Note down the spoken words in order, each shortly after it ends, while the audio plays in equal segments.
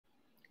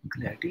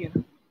Clarity है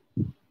ना?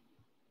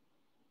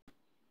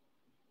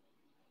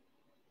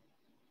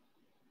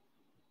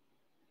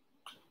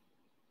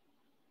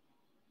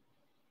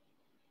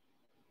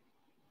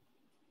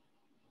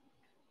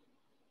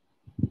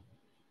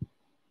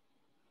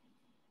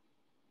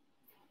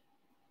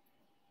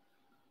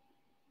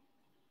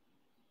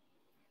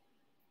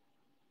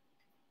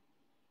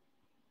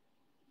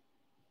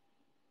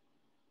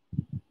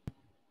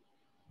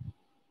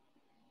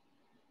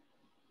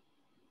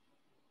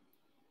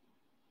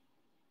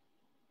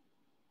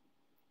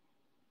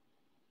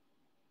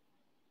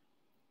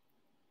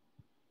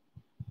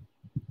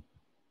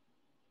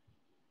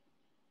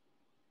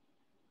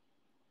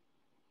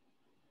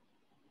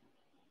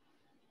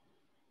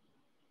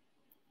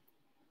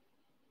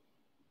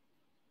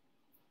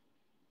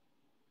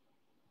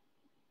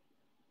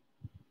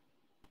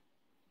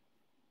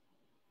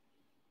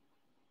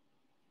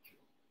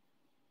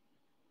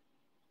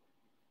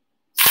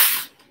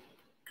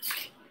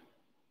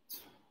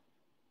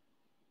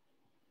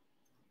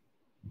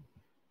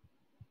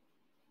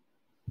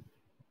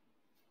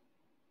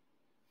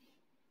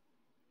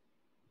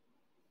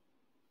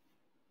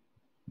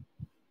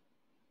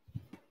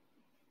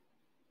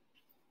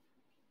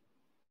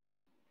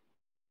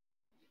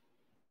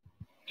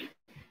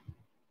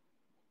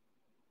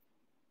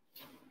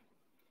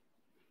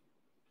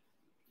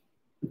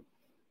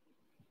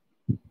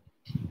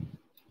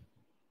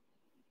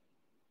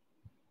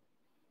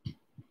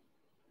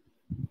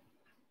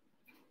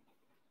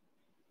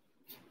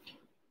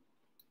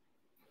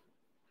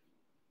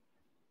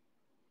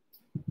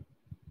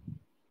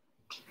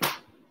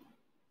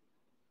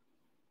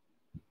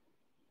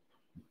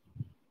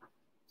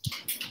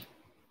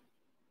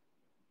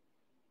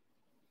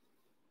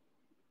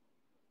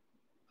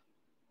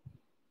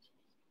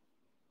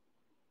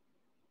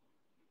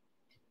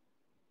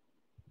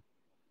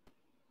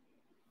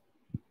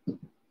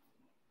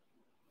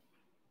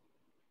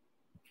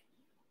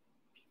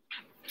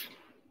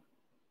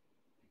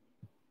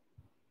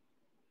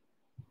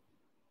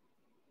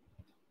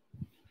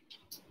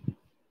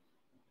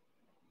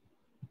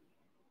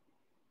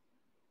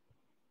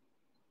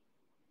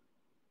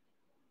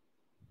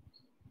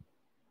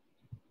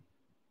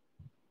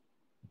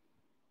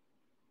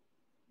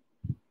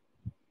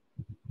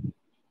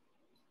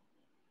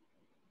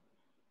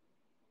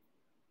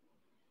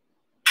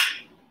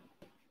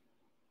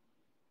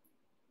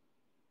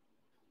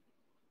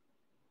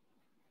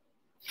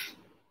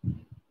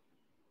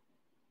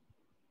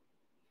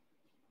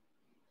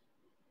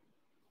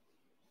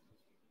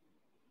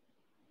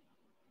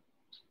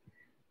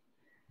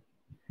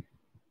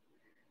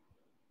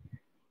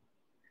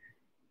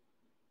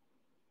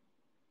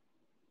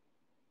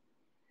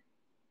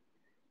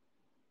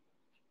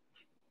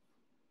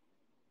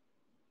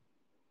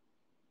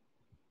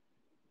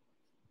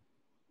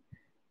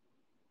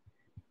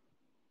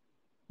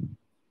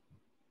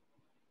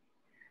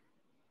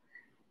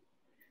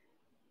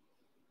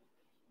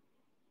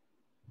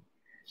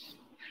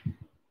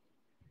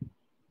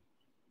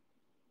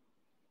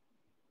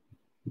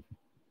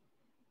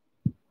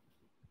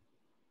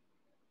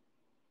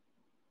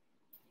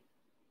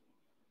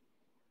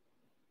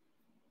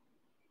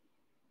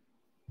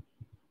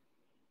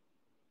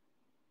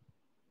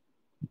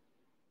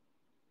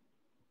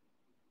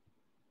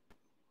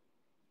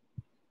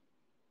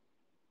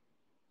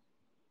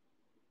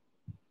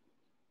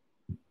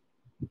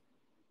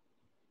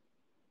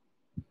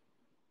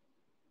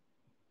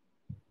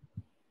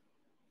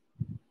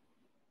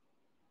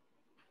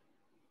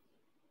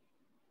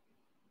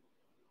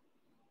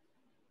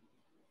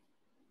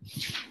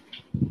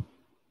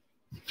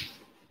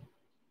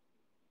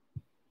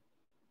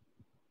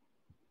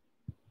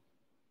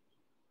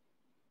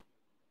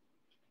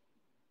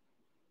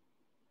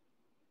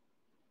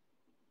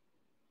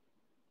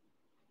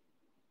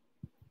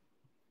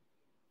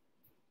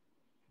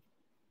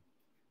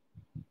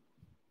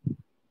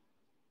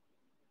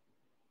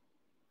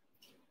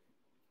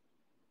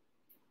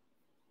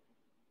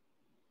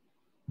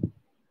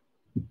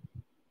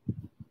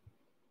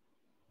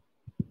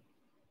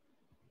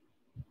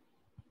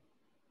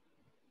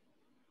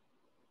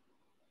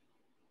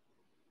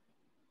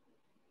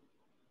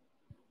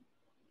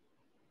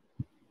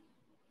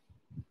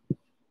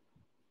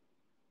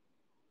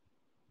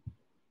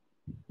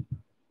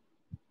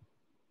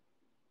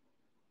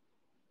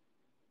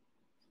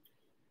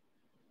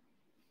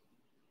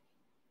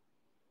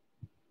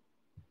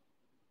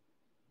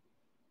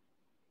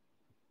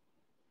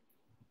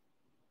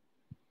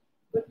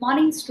 Good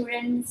morning,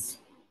 students.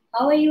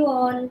 How are you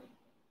all?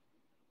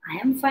 I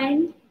am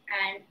fine,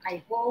 and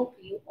I hope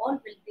you all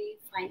will be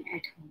fine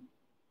at home.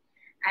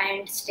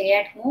 And stay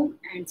at home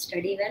and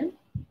study well.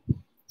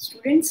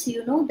 Students,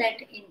 you know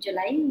that in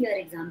July your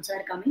exams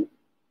are coming,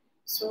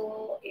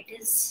 so it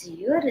is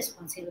your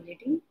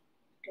responsibility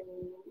to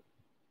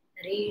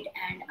read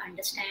and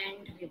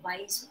understand,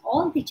 revise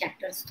all the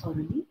chapters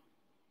thoroughly.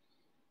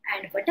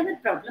 And whatever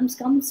problems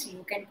comes,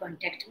 you can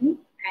contact me.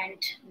 And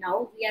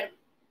now we are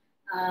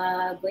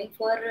going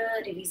for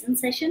a revision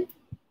session.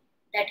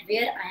 that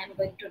where I am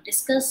going to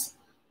discuss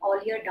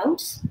all your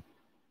doubts,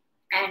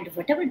 and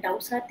whatever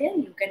doubts are there,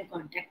 you can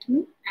contact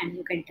me and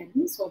you can tell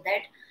me so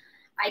that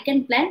I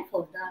can plan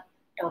for the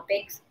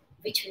topics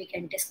which we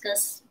can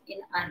discuss in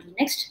our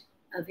next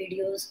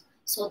videos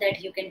so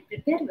that you can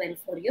prepare well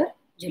for your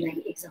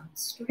July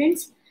exams.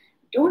 Students,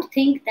 don't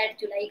think that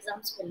July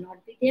exams will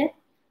not be there,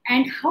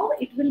 and how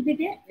it will be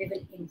there, we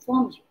will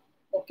inform you.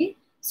 Okay,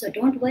 so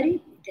don't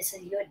worry, this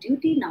is your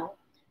duty now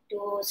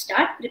to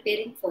start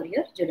preparing for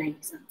your July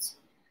exams.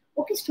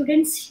 Okay,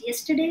 students,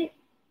 yesterday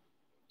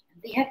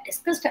we have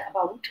discussed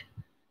about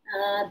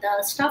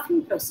the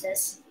staffing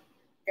process,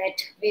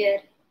 that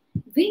where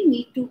we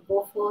need to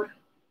go for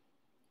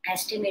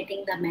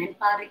estimating the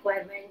manpower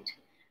requirement.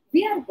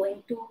 We are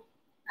going to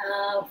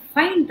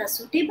find the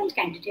suitable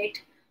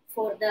candidate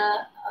for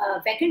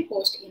the vacant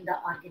post in the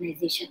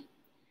organization,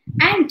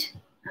 and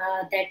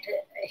that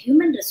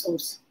human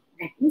resource,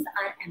 that means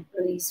our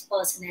employees,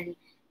 personnel,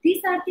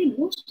 these are the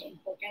most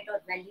important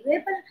or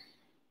valuable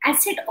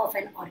asset of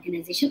an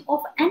organization,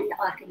 of any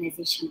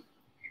organization.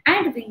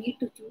 And we need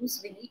to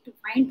choose, we need to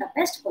find the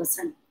best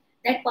person,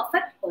 that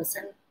perfect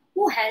person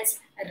who has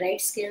right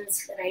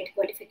skills, right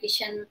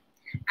qualification,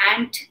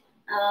 and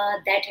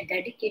that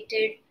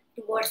dedicated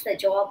towards the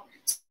job,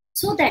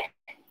 so that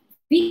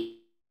we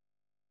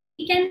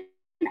can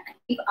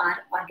achieve our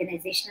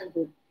organizational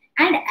goal,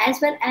 and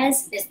as well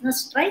as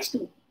business tries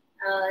to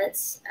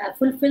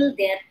fulfill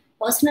their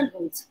personal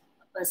goals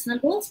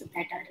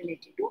that are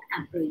related to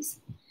employees.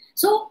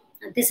 So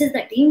this is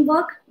the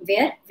teamwork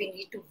where we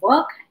need to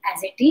work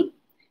as a team.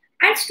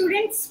 And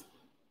students,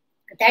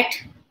 that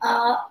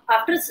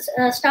after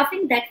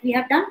staffing, that we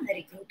have done the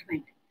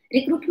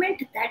recruitment,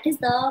 that is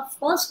the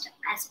first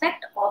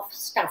aspect of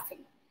staffing,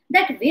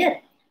 that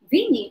where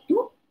we need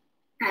to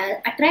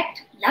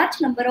attract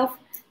large number of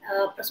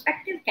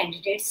prospective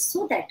candidates,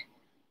 so that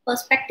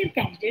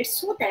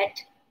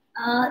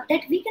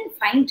that we can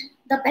find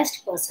the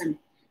best person,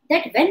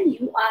 that when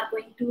you are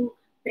going to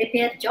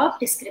prepare job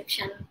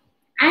description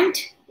and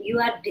you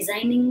are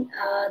designing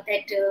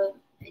that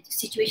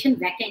situation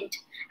vacant,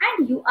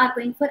 and you are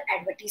going for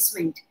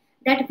advertisement,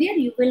 that where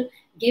you will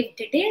give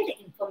detailed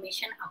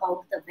information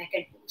about the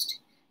vacant post,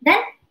 then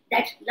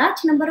that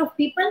large number of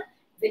people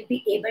will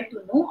be able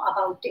to know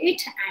about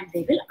it and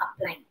they will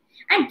apply.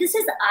 And this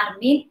is our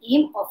main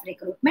aim of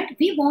recruitment.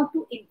 We want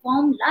to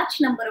inform large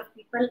number of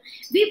people,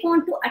 we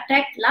want to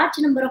attract large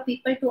number of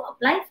people to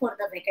apply for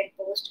the vacant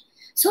post,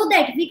 so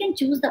that we can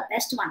choose the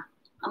best one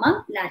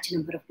among large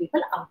number of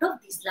people out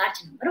of these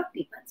large number of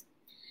people.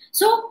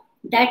 So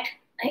that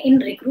in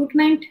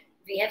recruitment,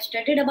 we have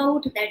studied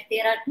about that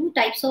there are two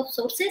types of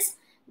sources,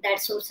 that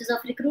sources of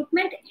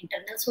recruitment,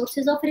 internal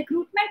sources of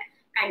recruitment,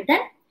 and then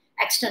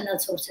external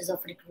sources of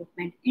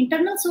recruitment.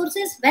 Internal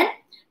sources, when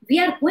we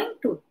are going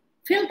to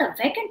fill the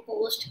vacant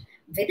post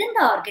within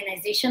the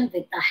organization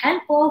with the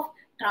help of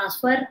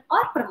transfer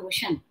or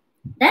promotion,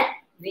 then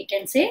we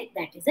can say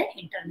that is an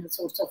internal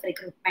source of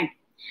recruitment.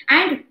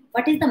 And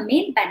what is the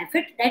main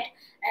benefit? That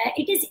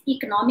it is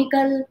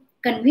economical,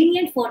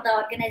 convenient for the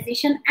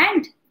organization.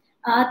 And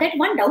that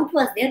one doubt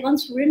was there, one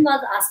student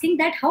was asking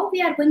that how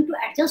we are going to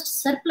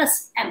adjust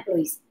surplus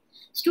employees.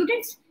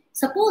 Students,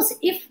 suppose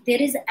if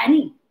there is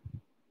any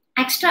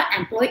extra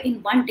employee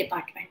in one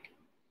department,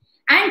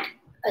 and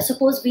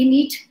suppose we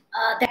need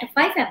that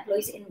 5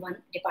 employees in one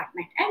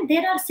department and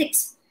there are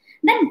 6,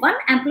 then 1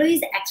 employee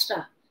is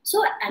extra,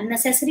 so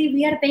unnecessary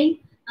we are paying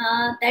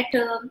that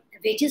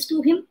wages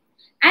to him.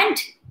 And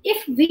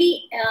if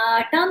we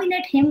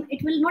terminate him,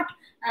 it will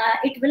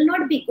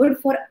not be good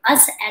for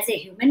us as a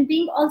human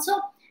being also,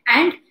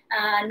 and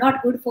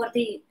not good for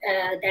the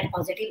that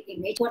positive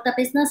image for the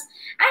business.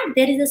 And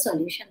there is a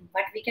solution.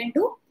 What we can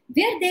do,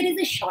 where there is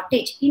a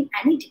shortage in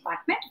any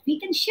department, we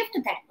can shift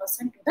that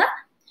person to the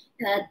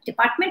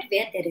department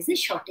where there is a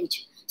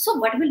shortage. So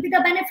what will be the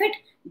benefit?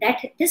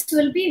 That this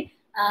will be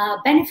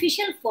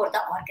beneficial for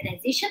the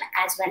organization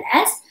as well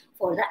as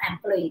for the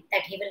employee,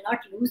 that he will not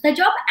lose the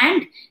job,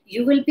 and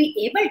you will be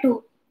able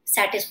to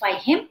satisfy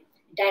him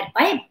that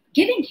by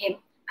giving him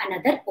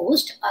another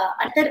post,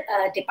 another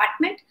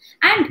department,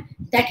 and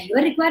that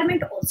your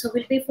requirement also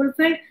will be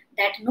fulfilled,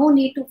 that no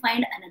need to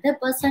find another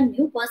person,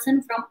 new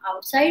person from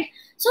outside.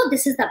 So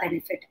this is the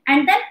benefit.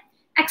 And then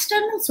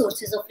external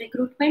sources of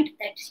recruitment,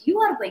 that you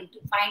are going to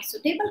find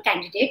suitable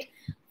candidate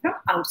from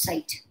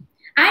outside.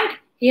 And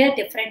here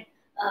different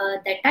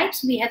the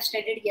types we have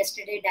studied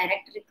yesterday: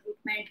 direct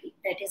recruitment,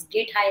 that is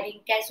gate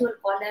hiring, casual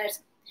callers,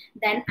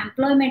 then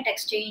employment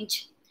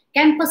exchange,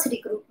 campus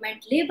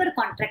recruitment, labor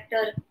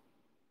contractor,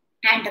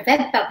 and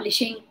web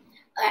publishing,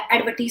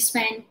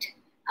 advertisement,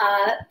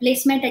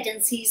 placement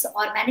agencies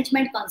or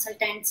management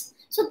consultants.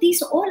 So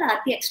these all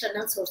are the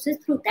external sources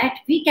through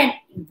that we can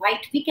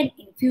invite, we can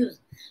infuse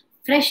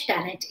fresh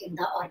talent in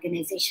the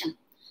organization.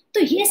 तो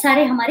ये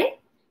सारे हमारे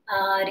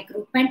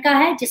recruitment का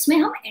है, जिसमें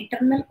हम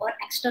internal और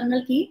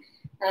external की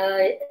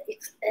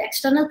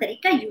एक्सटर्नल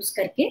तरीका यूज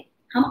करके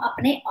हम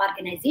अपने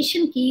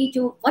ऑर्गेनाइजेशन की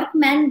जो वर्क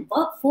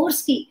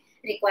फोर्स की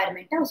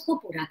रिक्वायरमेंट है उसको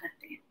पूरा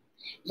करते हैं.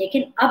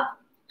 लेकिन अब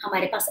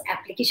हमारे पास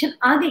एप्लीकेशन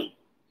आ गई,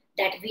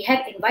 that we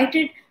have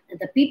invited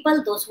the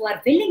people, those who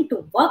are willing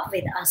to work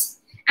with us,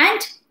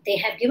 and they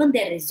have given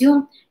their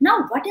resume.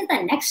 Now, what is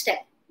the next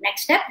step?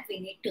 Next step, we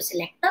need to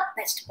select the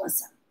best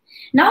person.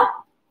 Now,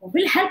 who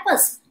will help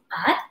us?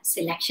 Our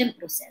selection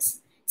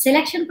process.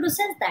 Selection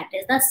process, that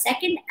is the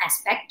second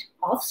aspect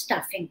of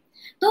staffing.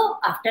 तो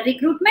after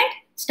recruitment,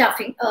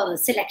 staffing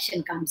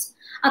selection comes.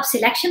 अब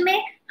selection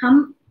में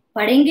हम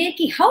पढ़ेंगे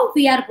कि how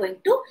we are going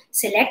to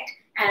select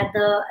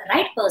the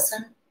right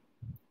person.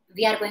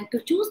 We are going to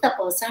choose the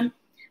person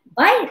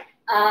by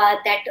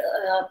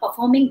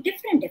performing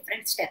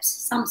different steps.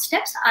 Some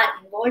steps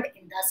are involved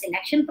in the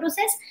selection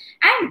process,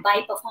 and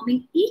by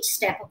performing each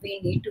step, we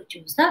need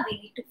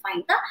to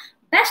find the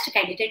best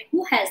candidate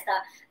who has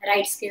the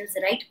right skills,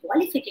 right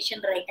qualification,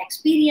 right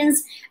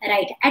experience,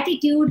 right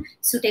attitude,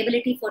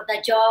 suitability for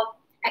the job,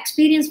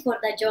 experience for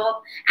the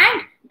job,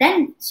 and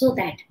then so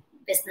that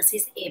business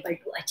is able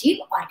to achieve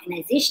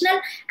organizational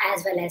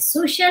as well as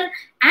social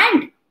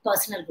and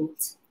personal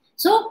goals.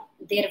 So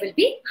there will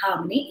be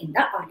harmony in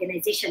the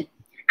organization.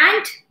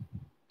 And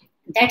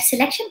that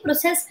selection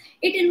process,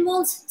 it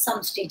involves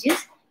some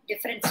stages,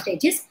 different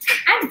stages.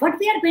 And what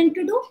we are going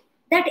to do,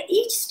 that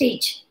each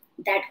stage,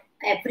 that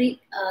every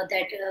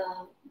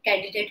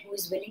candidate who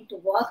is willing to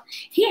work,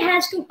 he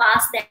has to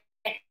pass that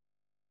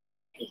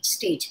each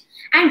stage.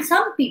 And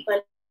some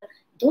people,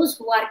 those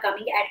who are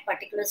coming at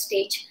particular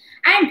stage,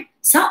 and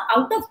some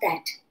out of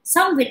that,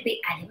 some will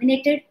be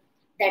eliminated,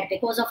 that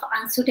because of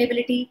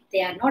unsuitability,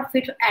 they are not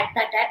fit at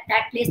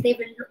that place. They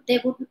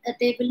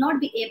will not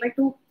be able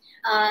to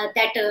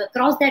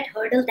cross that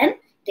hurdle. Then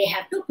they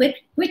have to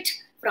quit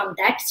from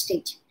that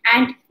stage.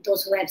 And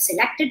those who have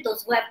selected,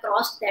 those who have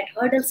crossed that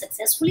hurdle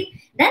successfully,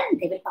 then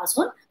they will pass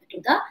on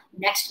to the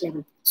next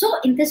level. So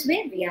in this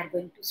way, we are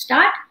going to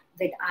start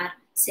with our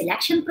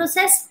selection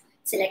process.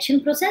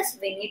 Selection process,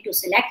 we need to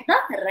select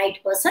the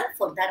right person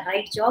for the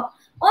right job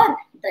or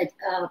the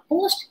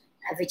post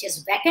which is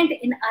vacant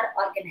in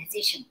our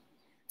organization.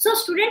 So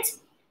students,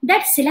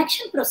 that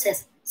selection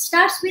process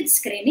starts with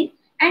screening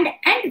and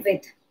end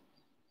with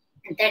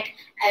that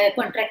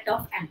contract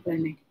of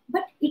employment.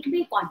 But it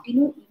may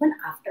continue even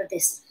after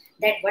this.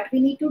 That what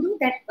we need to do,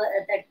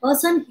 that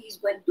person, he is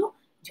going to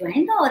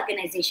join the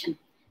organization.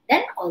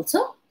 Then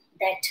also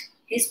that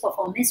his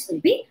performance will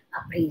be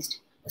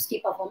appraised. उसकी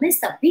performance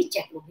सब भी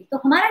check होगी. तो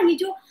हमारा ये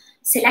जो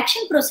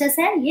selection process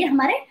है, ये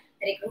हमारे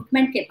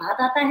रिक्रूटमेंट के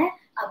बाद आता है.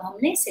 अब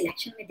हमने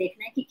सिलेक्शन में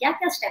देखना है कि क्या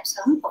क्या स्टेप्स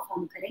हम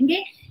परफॉर्म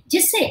करेंगे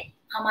जिससे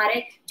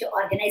हमारे जो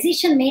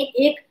ऑर्गेनाइजेशन में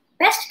एक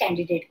बेस्ट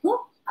कैंडिडेट को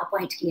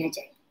अपॉइंट किया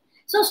जाए.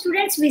 So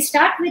students, we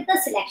start with the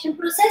selection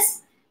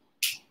process.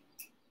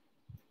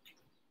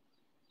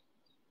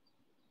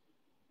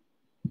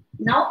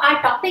 Now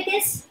our topic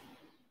is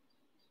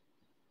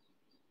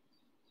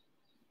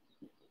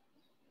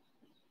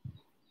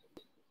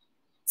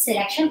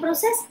selection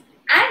process,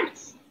 and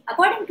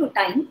according to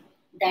time,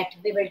 that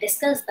we will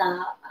discuss the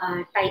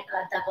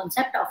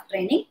concept of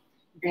training,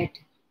 that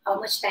how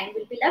much time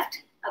will be left.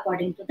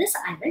 According to this,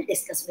 I will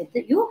discuss with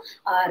you,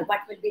 or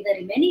what will be the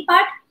remaining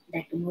part,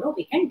 that tomorrow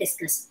we can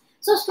discuss.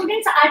 So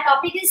students, our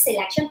topic is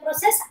selection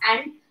process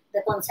and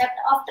the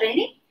concept of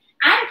training,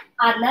 and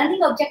our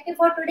learning objective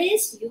for today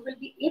is you will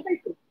be able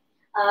to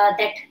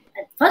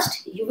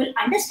first you will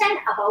understand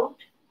about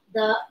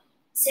the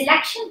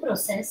selection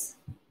process.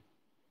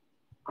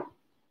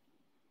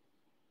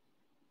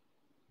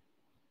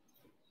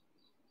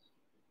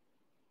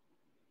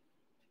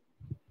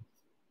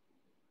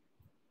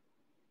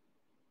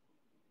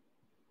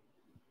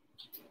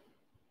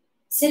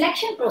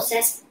 Selection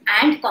process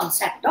and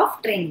concept of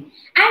training.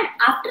 And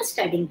after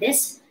studying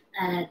this,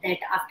 that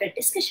after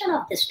discussion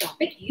of this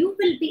topic, you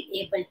will be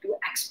able to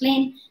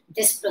explain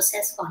this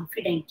process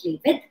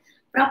confidently with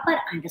proper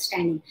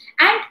understanding,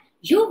 and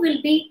you will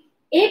be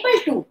able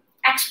to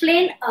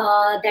explain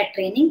that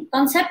training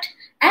concept,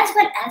 as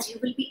well as you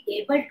will be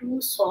able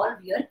to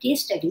solve your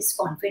case studies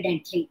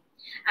confidently,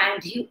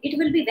 and it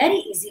will be very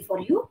easy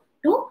for you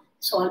to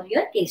solve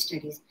your case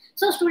studies.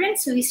 So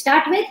students, we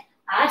start with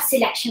our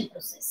selection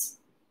process.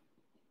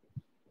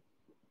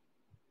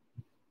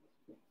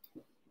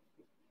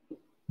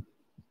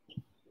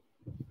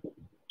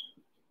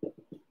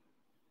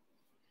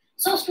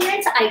 So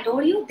students, I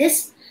told you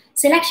this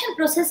selection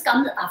process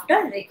comes after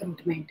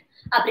recruitment.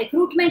 अब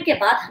recruitment के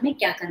बाद हमें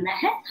क्या करना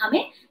है,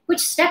 हमें कुछ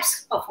steps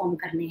perform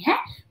करने हैं,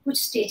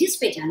 कुछ stages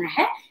पे जाना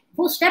है.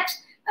 वो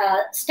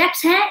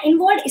steps हैं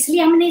involved,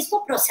 इसलिए हमने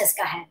इसको process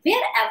कहा है.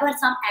 Wherever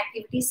some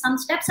activities, some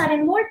steps are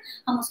involved,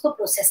 हम उसको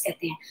process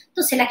कहते हैं.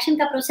 तो selection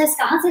का process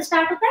कहाँ से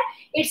start होता है?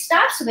 It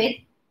starts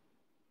with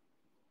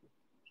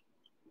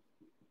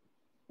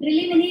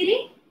preliminary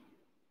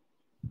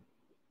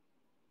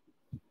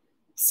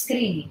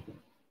screening.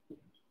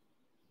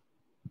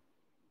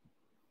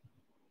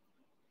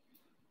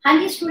 हाँ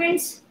जी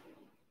स्टूडेंट्स,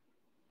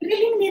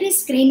 प्रिलिमिनरी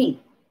स्क्रीनिंग.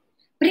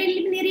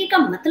 प्रिलिमिनरी का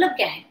मतलब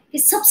क्या है कि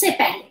सबसे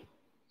पहले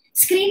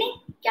स्क्रीनिंग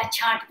क्या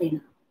छांट देना.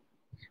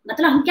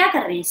 मतलब हम क्या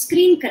कर रहे हैं,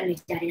 स्क्रीन करने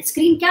जा रहे हैं.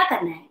 स्क्रीन क्या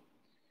करना है?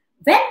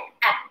 When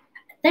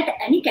that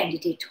any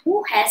candidate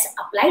who has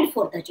applied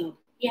for the job,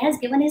 he has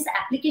given his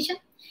application,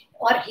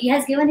 or he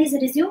has given his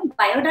resume,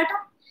 biodata.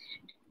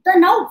 तो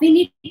now we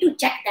need to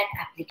check that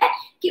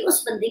applicant कि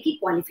उस बंदे की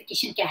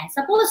क्वालिफिकेशन क्या है.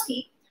 सपोज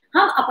कि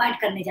हम appoint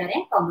करने जा रहे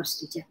हैं कॉमर्स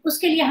टीचर,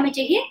 उसके लिए हमें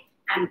चाहिए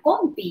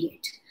एमकॉम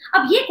बीएड.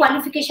 अब ये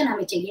क्वालिफिकेशन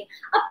हमें चाहिए.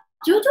 अब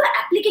जो जो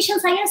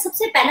एप्लीकेशन आई है,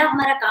 सबसे पहला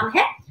हमारा काम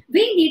है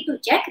we need to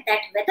check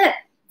that whether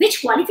which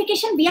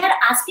qualification we are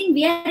asking,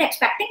 we are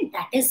expecting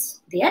that is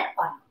there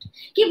or not,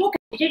 कि वो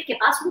कैंडिडेट के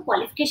पास वो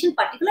क्वालिफिकेशन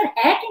पर्टिकुलर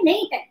है कि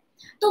नहीं है.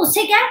 तो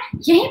उससे क्या है,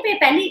 यहीं पे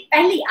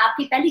पहली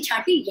आपकी पहली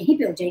छांटी यहीं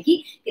पे हो जाएगी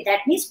कि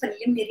that means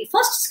preliminary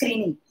first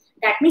screening.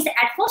 That means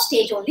at first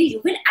stage only you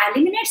will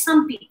eliminate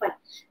some people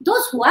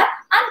those who are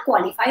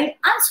unqualified,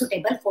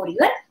 unsuitable for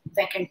your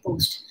vacant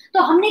post.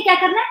 तो हमने क्या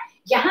करना है,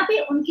 यहाँ पे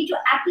उनकी जो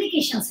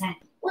एप्लीकेशंस हैं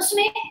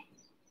उसमें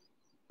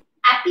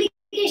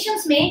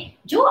एप्लीकेशंस में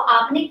जो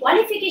आपने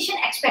क्वालिफिकेशन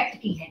एक्सपेक्ट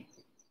की है,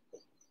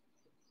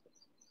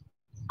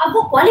 अब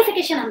वो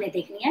क्वालिफिकेशन हमने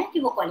देखनी है कि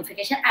वो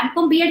क्वालिफिकेशन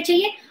एमकॉम बीएड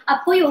चाहिए.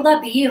 अब कोई होगा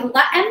बीए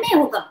होगा, एमए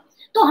होगा,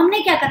 तो हमने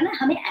क्या करना है,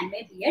 हमें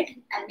एमए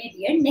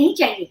बीएड नहीं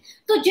चाहिए.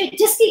 तो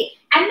जिसकी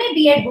एमए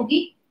बीएड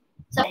होगी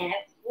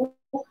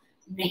वो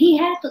नहीं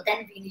है, तो then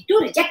we need to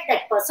reject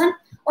that person,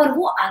 और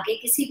वो आगे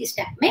किसी भी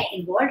स्टेप में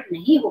इन्वॉल्व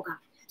नहीं होगा.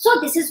 So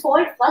this is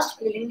called first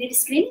preliminary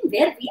screening,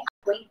 where we are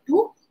going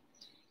to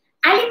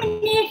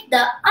eliminate the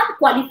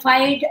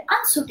unqualified,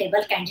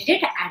 unsuitable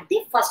candidate at the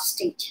first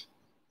stage.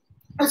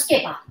 उसके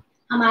बाद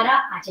हमारा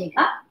आ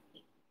जाएगा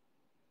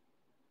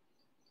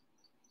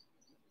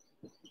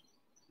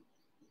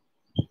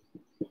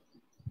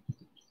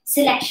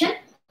selection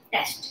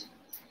test.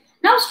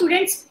 Now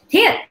students,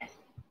 here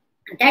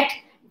that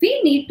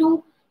we need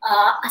to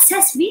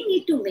assess, we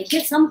need to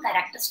measure some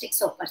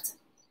characteristics of person.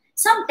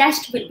 Some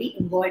test will be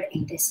involved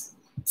in this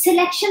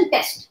selection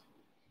test.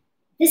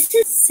 This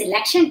is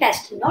selection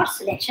test, not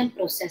selection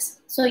process.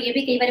 So ये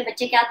भी कई बार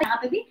बच्चे क्या आते हैं, यहाँ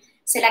पे भी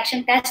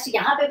selection test,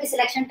 यहाँ पे भी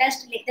selection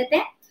test लिख देते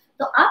हैं.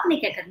 तो आपने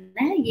क्या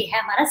करना है, ये है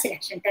हमारा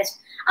सिलेक्शन टेस्ट.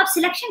 अब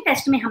सिलेक्शन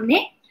टेस्ट में हमने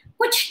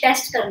कुछ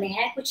टेस्ट करने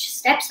हैं, कुछ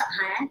स्टेप्स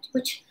हैं,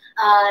 कुछ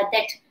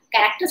दैट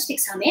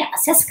कैरेक्टरिस्टिक्स हमें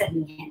असेस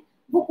करनी है.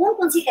 वो कौन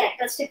कौन सी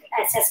कैरेक्टरिस्टिक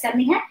असेस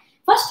करनी है?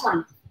 फर्स्ट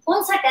वन,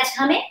 कौन सा टेस्ट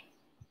हमें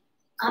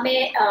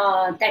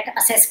दैट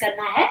असेस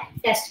करना है,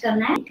 टेस्ट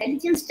करना है,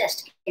 इंटेलिजेंस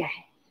टेस्ट क्या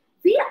है.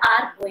 We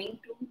are going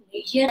to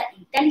major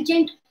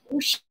intelligent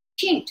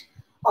quotient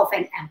of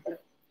N employ.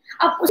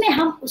 अब उसमें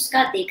हम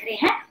उसका देख रहे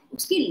हैं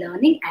उसकी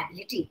learning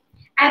ability,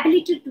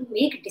 ability to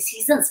make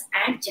decisions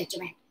and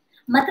judgement.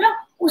 मतलब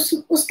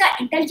उसका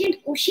इंटेलिजेंट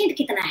कोशेंट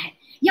कितना है,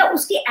 या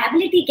उसकी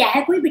एबिलिटी क्या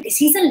है कोई भी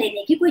डिसीजन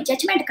लेने की, कोई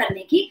जजमेंट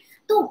करने की.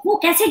 तो वो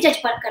कैसे जज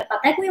कर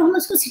पाता है, कोई हम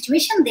उसको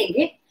सिचुएशन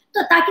देंगे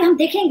तो ताकि हम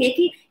देखेंगे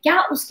कि क्या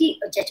उसकी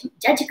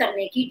जज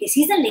करने की,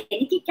 डिसीजन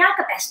लेने की क्या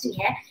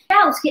कैपेसिटी है,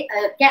 क्या उसके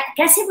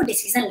कैसे वो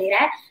डिसीजन ले रहा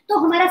है. तो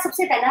हमारा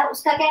सबसे पहला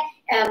उसका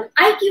क्या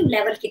आईक्यू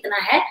लेवल कितना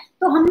है,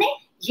 तो हमने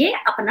ये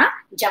अपना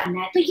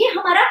जानना है. तो ये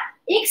हमारा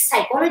एक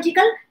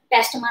साइकोलॉजिकल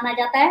टेस्ट माना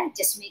जाता है,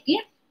 जिसमें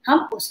कि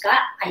हम उसका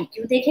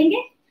आईक्यू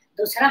देखेंगे,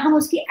 दूसरा हम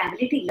उसकी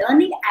एबिलिटी,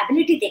 लर्निंग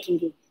एबिलिटी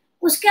देखेंगे,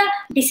 उसका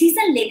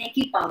डिसीजन लेने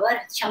की पावर,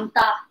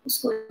 क्षमता,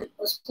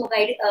 उसको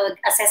गाइड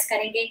असेस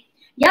करेंगे,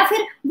 या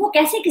फिर वो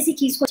कैसे किसी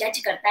चीज को जज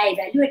करता है,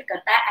 इवैल्यूएट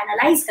करता है,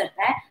 एनालाइज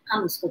करता है,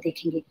 हम उसको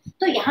देखेंगे.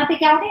 तो यहाँ पे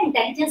क्या होगा,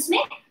 इंटेलिजेंस में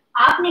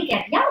आपने क्या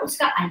किया,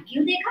 उसका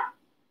आईक्यू देखा,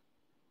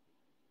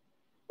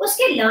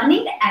 उसकी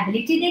लर्निंग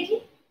एबिलिटी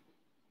देखी,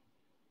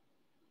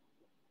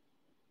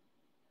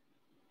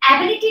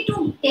 ability to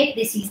take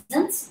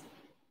decisions,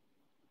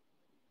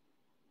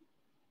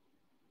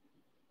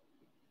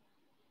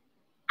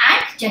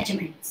 and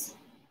judgments.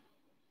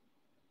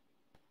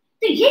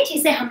 तो ये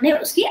चीजें हमने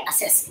उसकी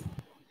असेस की.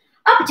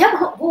 अब जब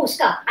वो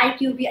उसका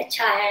आईक्यू भी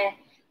अच्छा है,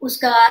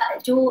 उसका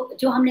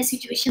जो हमने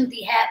सिचुएशन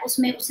दी है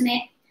उसमें उसने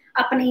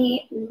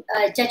अपनी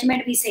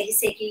जजमेंट भी सही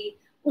से की,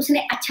 उसने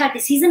अच्छा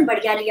डिसीजन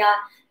बढ़िया लिया,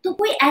 तो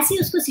कोई ऐसी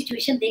उसको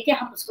सिचुएशन दे के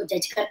हम उसको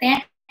जज करते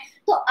हैं.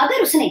 तो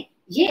अगर उसने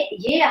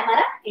ये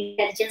हमारा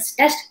इंटेलिजेंस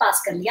टेस्ट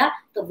पास कर लिया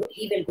तो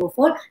he will go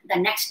for the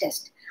next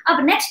test.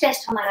 अब नेक्स्ट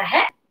टेस्ट हमारा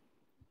है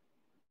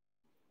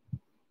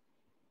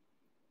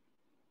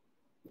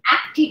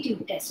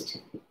aptitude test.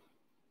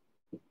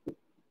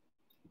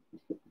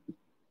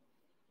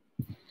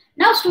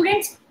 Now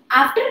students,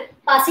 after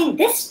passing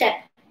this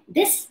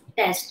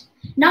test,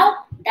 now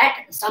that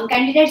some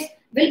candidates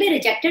will be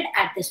rejected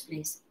at this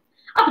place.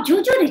 अब जो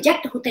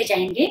रिजेक्ट होते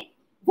जाएंगे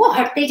वो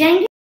हटते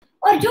जाएंगे,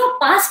 और जो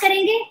पास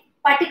करेंगे,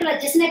 पर्टिकुलर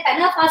जिसने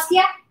पहला पास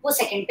किया वो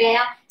सेकंड पे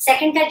आया,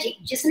 सेकंड का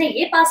जिसने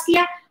ये पास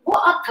किया वो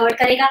अब थर्ड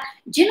करेगा,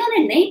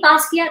 जिन्होंने नहीं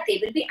पास किया दे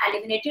विल बी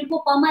एलिमिनेटेड, वो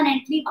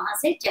परमानेंटली वहां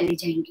से चले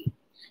जाएंगे.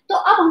 तो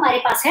अब हमारे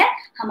पास है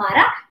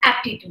हमारा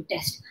एप्टीट्यूड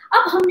टेस्ट.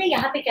 अब हमने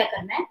यहाँ पे क्या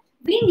करना है,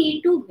 we need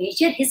to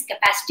measure his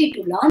capacity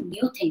to learn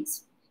new things,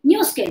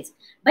 new skills.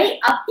 भाई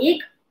अब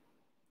एक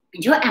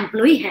जो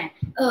एम्प्लॉय है,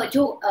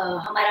 जो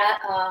हमारा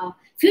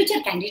फ्यूचर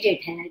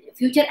कैंडिडेट है,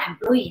 फ्यूचर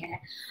एम्प्लॉय है,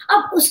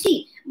 अब उसकी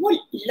वो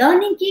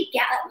लर्निंग की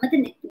क्या,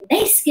 मतलब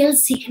नई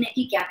स्किल्स सीखने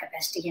की क्या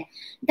कैपेसिटी है,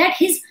 that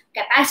his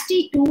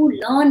capacity to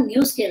learn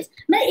new skills.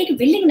 मतलब एक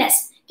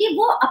विलिंगनेस कि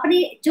वो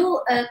अपने जो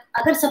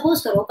अगर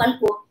सपोज करो कल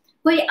को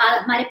कोई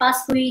हमारे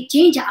पास कोई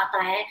चेंज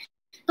आता है,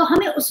 तो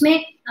हमें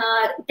उसमें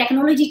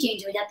टेक्नोलॉजी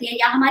चेंज हो जाती है,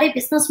 या हमारे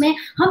बिजनेस में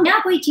हम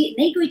नया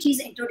नई कोई चीज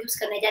इंट्रोड्यूस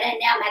करने जा रहे हैं,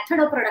 नया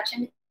मेथड ऑफ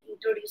प्रोडक्शन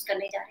इंट्रोड्यूस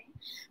करने जा रहे हैं,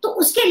 तो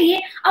उसके लिए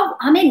अब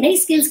हमें नई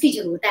स्किल्स की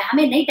जरूरत है,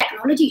 हमें नई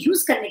टेक्नोलॉजी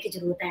यूज करने की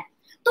जरूरत है।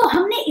 तो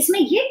हमने इसमें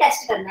ये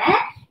टेस्ट करना है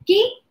कि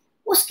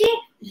उसकी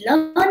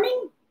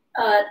लर्निंग,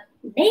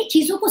 नई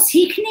चीजों को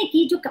सीखने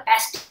की जो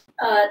कैपेसिटी,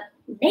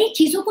 नई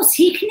चीजों को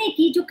सीखने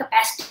की जो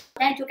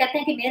कैपेसिटी है, जो कहते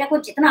हैं कि मेरे को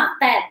जितना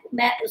आता है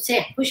मैं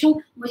उससे खुश हूँ,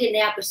 मुझे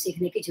नया कुछ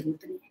सीखने की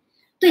जरूरत नहीं है।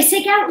 तो इससे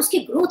क्या है, उसकी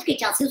ग्रोथ के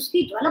चांसेस,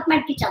 उसकी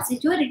डेवलपमेंट के चांसेस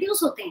जो है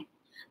रिड्यूस होते हैं।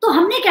 तो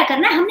हमने क्या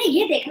करना है, हमने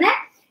ये देखना है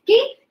कि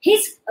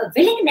his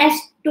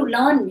willingness to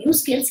learn new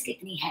skills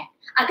कितनी है।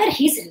 अगर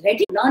he is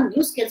ready to learn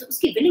new skills,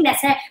 उसकी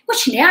विलिंगनेस है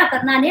कुछ नया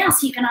करना, नया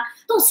सीखना,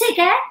 तो उससे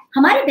क्या है,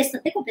 हमारे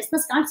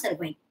business can't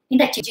survive in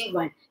the changing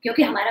world,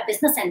 क्योंकि हमारा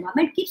business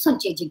environment keeps on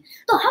changing.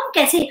 तो हम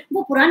कैसे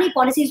वो पुरानी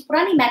पॉलिसीज,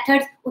 पुरानी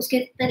मेथड्स उसके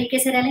तरीके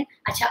से रह लें।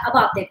 अच्छा, अब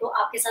आप देखो,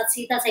 आपके साथ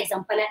सीधा सा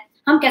एग्जांपल है,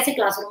 हम कैसे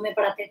क्लासरूम में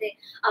पढ़ाते थे।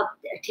 अब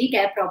ठीक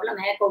है, प्रॉब्लम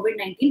है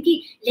कोविड-19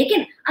 की,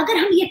 लेकिन अगर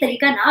हम ये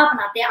तरीका ना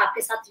अपनाते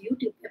आपके साथ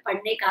यूट्यूब पे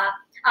पढ़ने का,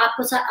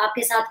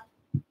 आपके साथ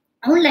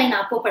ऑनलाइन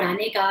आपको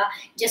पढ़ाने का,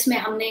 जिसमें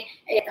हमने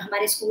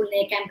हमारे स्कूल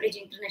ने, कैम्ब्रिज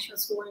इंटरनेशनल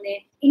स्कूल ने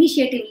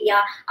इनिशिएटिव लिया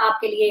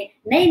आपके लिए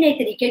नए नए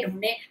तरीके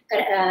ढूंढने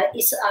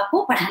इस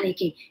आपको पढ़ाने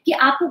के, कि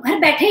आपको घर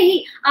बैठे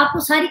ही आपको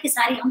सारी की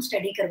सारी हम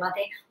स्टडी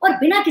करवाते और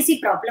बिना किसी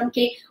प्रॉब्लम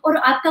के, और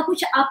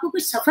आपको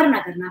कुछ सफर ना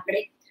करना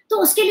पड़े।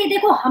 तो उसके लिए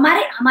देखो,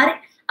 हमारे हमारे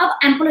अब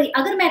एम्प्लॉय,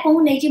 अगर मैं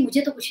कहूँ नहीं जी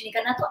मुझे तो कुछ नहीं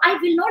करना, तो I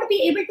will not be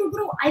able to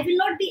grow, I will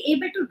not be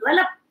able to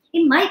develop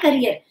in my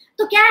career.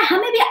 तो क्या है,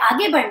 हमें भी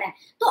आगे बढ़ना है।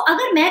 तो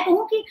अगर मैं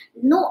कहूँ कि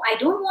no, I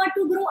don't want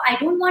to grow, I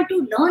don't want to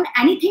learn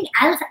anything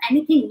else,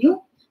 anything new,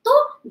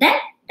 तो then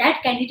that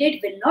candidate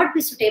will not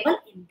be suitable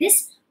in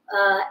this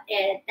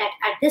that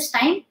at this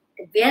time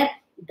where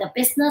the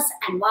business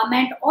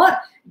environment, or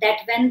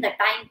that when the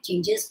time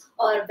changes,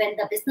 or when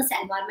the business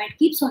environment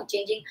keeps on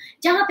changing,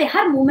 जहाँ पे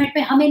हर moment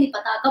में हमें नहीं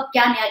पता कब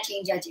क्या नया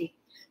change आ जाए।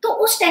 तो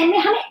उस टाइम में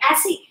हमें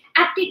ऐसी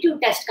एप्टीट्यूड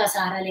टेस्ट का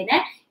सहारा लेना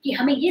है कि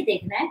हमें ये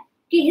देखना है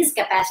कि his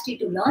capacity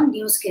to learn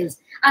new skills,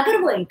 अगर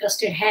वो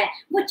इंटरेस्टेड है,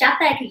 वो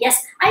चाहता है कि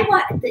यस आई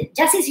वांट,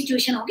 जैसी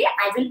सिचुएशन होगी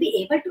I will be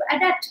able to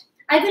adapt,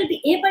 I will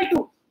be able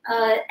to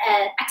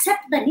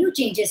accept the new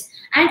changes,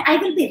 and I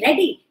will be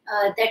ready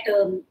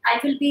I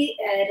will be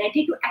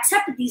ready to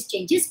accept these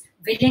changes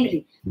willingly।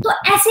 तो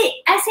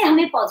ऐसे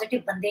हमें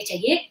positive बंदे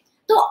चाहिए।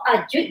 तो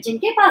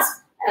जिनके पास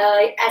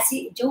ऐसी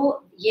जो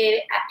ये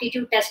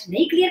एप्टीट्यूड टेस्ट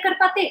नहीं क्लियर कर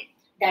पाते,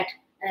 that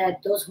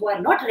those who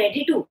are not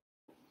ready to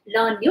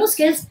learn new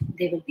skills,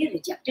 they will be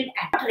rejected,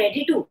 and not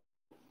ready to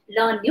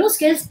learn new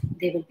skills,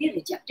 they will be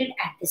rejected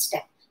at this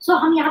step। So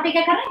हम यहाँ पे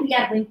क्या कर रहे हैं, we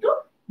are going to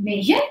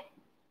measure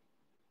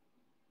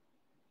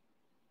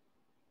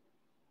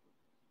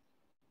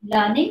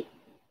learning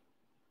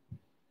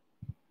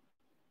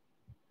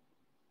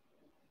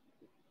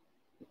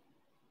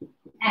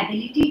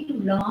ability to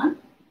learn,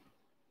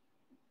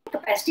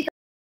 capacity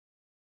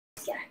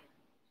क्या है।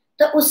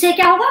 तो उससे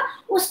क्या होगा,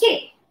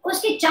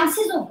 उसके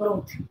chances of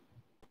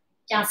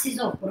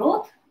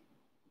growth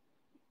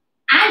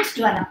and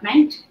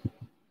development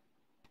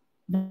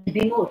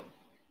be more,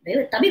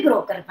 तभी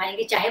ग्रो कर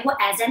पाएंगे, चाहे वो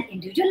एज एन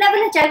इंडिविजुअल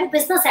लेवल है, चाहे वो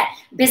बिजनेस है,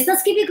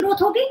 बिजनेस की भी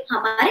ग्रोथ होगी,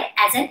 हमारे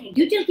एज एन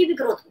इंडिविजुअल की भी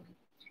ग्रोथ होगी,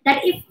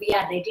 that if we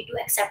are ready to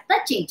accept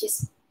the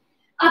changes.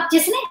 अब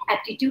जिसने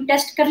एप्टीट्यूड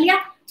टेस्ट कर लिया,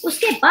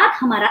 उसके बाद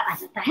हमारा आ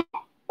जाता है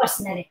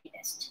पर्सनैलिटी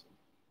टेस्ट।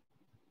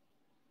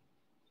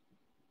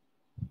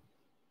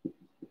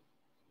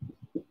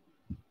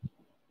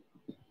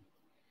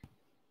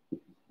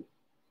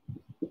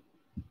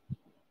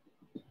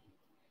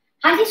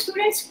 हाँ जी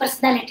स्टूडेंट्स,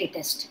 पर्सनैलिटी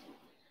टेस्ट।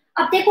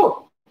 अब देखो,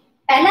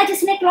 पहला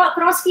जिसने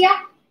क्रॉस किया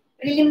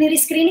प्रिलिमिनरी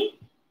स्क्रीनिंग,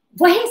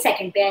 वही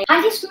सेकंड पे आएगा।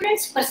 हाँ जी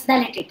स्टूडेंट्स,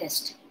 पर्सनैलिटी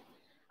टेस्ट।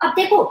 अब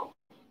देखो,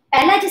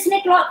 पहला जिसने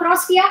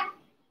क्रॉस किया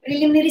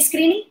प्रिलिमिनरी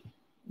स्क्रीनिंग,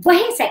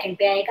 वही सेकंड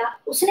पे आएगा,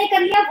 उसने कर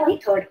लिया वही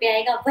थर्ड पे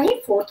आएगा, वही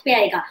फोर्थ पे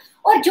आएगा,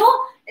 और जो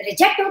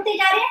रिजेक्ट होते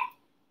जा रहे हैं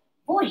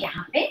वो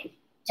यहाँ पे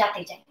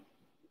जाते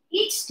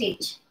जाएंगे। ईच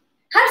स्टेज,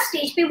 हर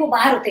स्टेज पे वो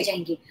बाहर होते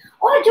जाएंगे,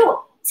 और जो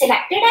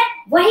सिलेक्टेड है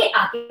वही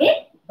आगे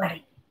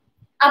बढ़ेंगे।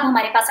 अब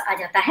हमारे पास आ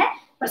जाता है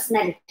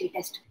personality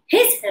test.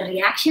 His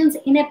reactions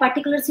in a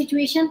particular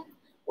situation,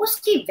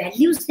 उसकी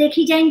वैल्यूज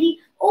देखी जाएंगी,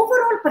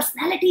 ओवरऑल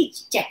पर्सनैलिटी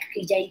चेक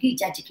की जाएगी,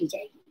 जज की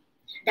जाएगी।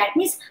 That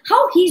means how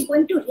he is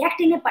going to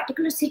react in a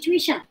particular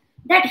situation,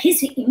 that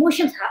his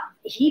emotions,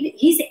 he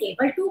is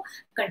able to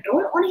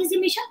control on his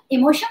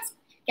emotions,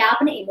 क्या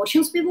अपने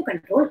इमोशंस पे वो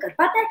कंट्रोल कर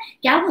पाता है,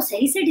 क्या वो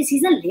सही से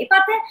डिसीजन ले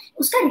पाता है,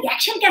 उसका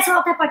रिएक्शन कैसा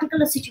होता है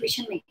पर्टिकुलर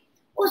सिचुएशन में,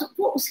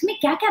 वो उसमें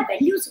क्या क्या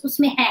वैल्यूज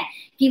उसमें है,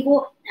 कि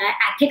वो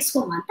एथिक्स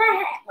को मानता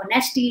है,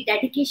 ऑनेस्टी,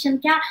 डेडिकेशन,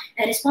 क्या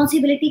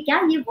रिस्पॉन्सिबिलिटी, क्या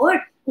ये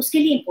वर्ड उसके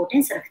लिए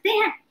इंपॉर्टेंस रखते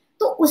हैं।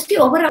 तो उसकी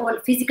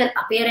ओवरऑल फिजिकल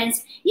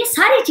अपीयरेंस, ये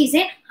सारी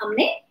चीजें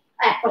हमने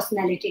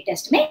पर्सनैलिटी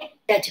टेस्ट में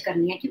जज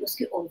करनी है कि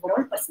उसकी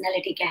ओवरऑल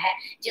पर्सनैलिटी क्या है,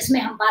 जिसमें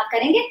हम बात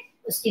करेंगे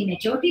उसकी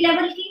मैच्योरिटी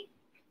लेवल की,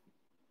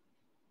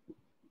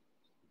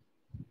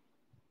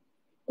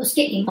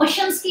 उसके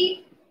इमोशंस की,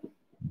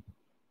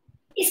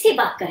 इसकी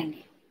बात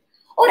करेंगे।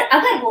 और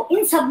अगर वो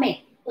इन सब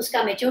में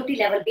उसका मेच्योरिटी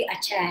लेवल भी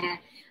अच्छा है,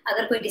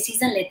 अगर कोई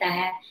डिसीजन लेता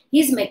है ही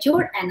इज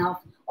मेच्योर्ड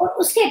एनफ, और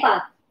उसके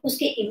बाद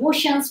उसके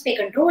इमोशंस पे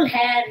कंट्रोल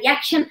है,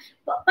 रिएक्शन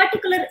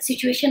पर्टिकुलर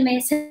सिचुएशन में,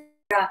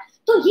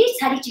 तो ये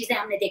सारी चीजें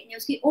हमने देखनी है।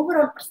 उसकी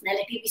ओवरऑल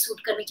पर्सनैलिटी भी सूट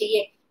करनी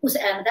चाहिए,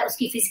 मतलब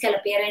उसकी physical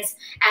appearance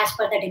as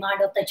per the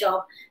demand of the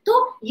job.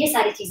 तो ये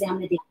सारी चीजें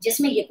हमने देखी,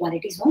 जिसमें ये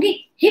क्वालिटीज होंगी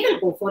he will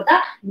go for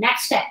the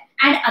next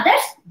step and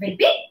others will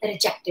be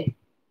rejected.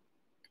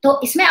 तो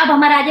इसमें अब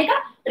हमारा आ जाएगा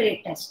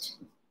trade test.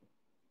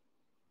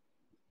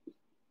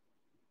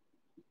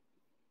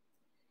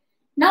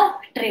 Now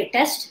trade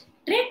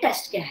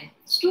test क्या है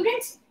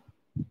स्टूडेंट्स?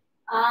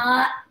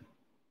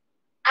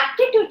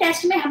 एप्टीट्यूड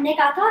टेस्ट में हमने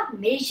कहा था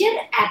major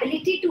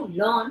ability to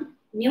learn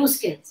new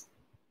skills.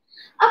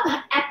 अब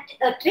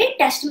ट्रेड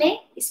टेस्ट में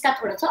इसका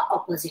थोड़ा सा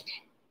ऑपोजिट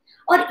है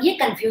और ये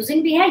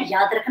कंफ्यूजिंग भी है,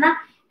 याद रखना।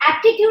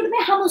 एप्टीट्यूड में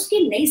हम उसकी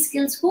नई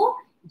स्किल्स को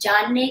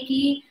जानने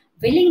की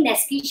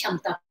विलिंगनेस की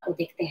क्षमता को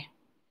देखते हैं,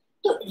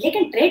 तो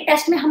लेकिन ट्रेड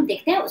टेस्ट में हम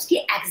देखते हैं उसकी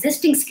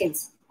existing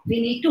skills.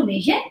 We need to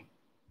major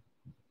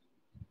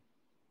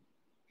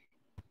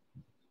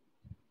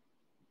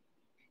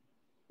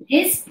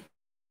his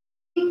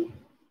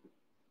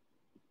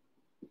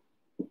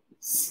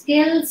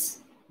skills,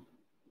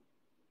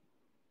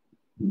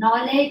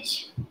 knowledge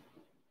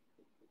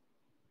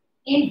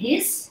in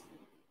his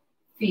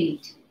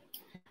field।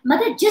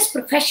 मतलब जिस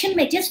प्रोफेशन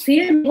में, जिस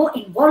फील्ड में वो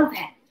इन्वॉल्व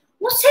है,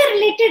 उससे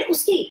रिलेटेड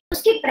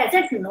उसकी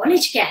प्रेजेंट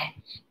नॉलेज क्या है,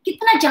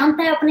 कितना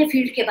जानता है अपने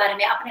फील्ड के बारे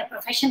में, अपने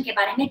प्रोफेशन के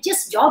बारे में,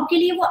 जिस जॉब के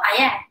लिए वो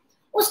आया है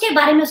उसके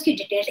बारे में उसकी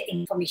डिटेल्ड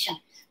इंफॉर्मेशन।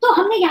 तो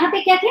हमने यहाँ पे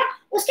क्या किया,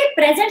 उसके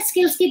प्रेजेंट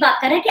स्किल्स की बात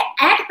करें कि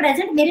एट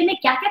प्रेजेंट मेरे में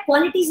क्या क्या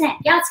क्वालिटीज हैं,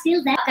 क्या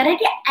स्किल्स हैं, करें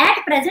कि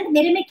एट प्रेजेंट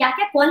मेरे में क्या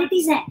क्या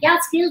क्वालिटीज हैं, क्या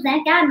स्किल्स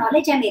हैं, क्या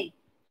नॉलेज है मेरी।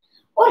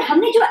 और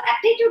हमने जो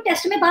एप्टीट्यूड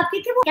टेस्ट में बात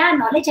की थी वो क्या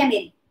नॉलेज है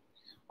मेरी,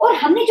 और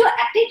हमने जो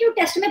एप्टीट्यूड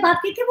टेस्ट में बात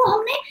की थी वो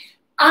हमने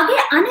आगे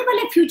आने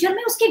वाले फ्यूचर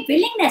में उसकी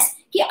विलिंगनेस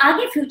कि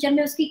आगे फ्यूचर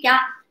में उसकी क्या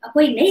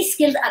कोई नई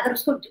स्किल्स अगर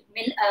उसको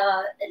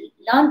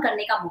लर्न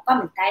करने का मौका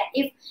मिलता है,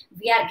 if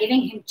we are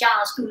giving him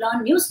chance to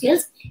learn new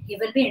skills, he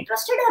will be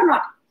interested और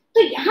नॉट।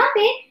 तो यहाँ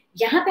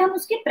पे हम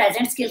उसके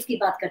प्रेजेंट स्किल्स की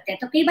बात करते हैं,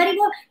 तो कई बार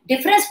वो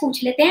डिफरेंस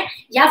पूछ लेते हैं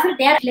या फिर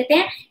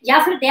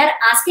they are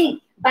asking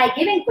by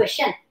giving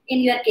question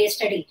in your case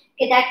study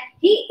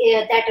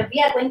that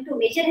we are going to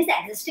measure his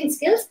existing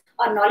skills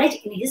or knowledge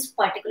in his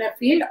particular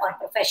field or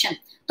profession।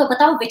 तो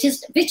बताओ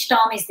which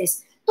term is this।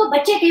 तो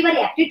बच्चे कई बार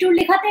aptitude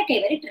लिखाते हैं, कई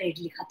बार trade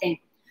लिखाते हैं।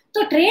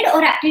 तो ट्रेड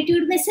और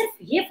एप्टीट्यूड में सिर्फ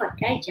ये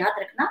फर्क है, याद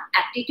रखना।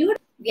 Aptitude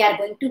we are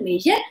going to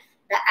measure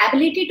the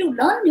ability to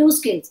learn new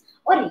skills,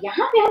 और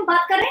यहाँ पे हम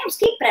बात कर रहे हैं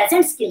उसकी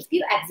प्रेजेंट स्किल्स की,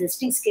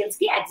 एग्जिस्टिंग स्किल्स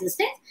की,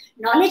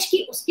 एग्जिस्टिंग नॉलेज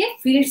की, उसके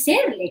फील्ड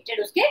से रिलेटेड,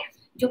 उसके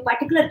जो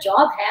पर्टिकुलर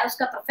जॉब है,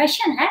 उसका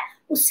प्रोफेशन है,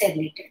 उससे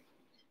रिलेटेड।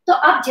 तो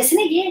अब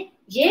जिसने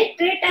ये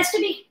ट्रेड टेस्ट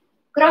भी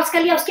क्रॉस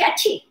कर लिया, उसकी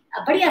अच्छी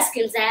बढ़िया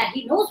स्किल्स है,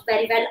 he knows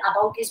very well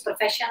about his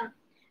profession,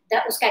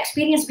 उसका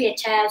एक्सपीरियंस भी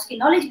अच्छा है, उसकी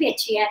नॉलेज भी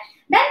अच्छी है,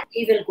 then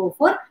he will go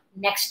for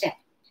next step,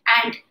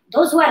 and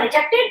those who are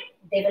rejected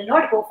they will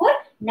not go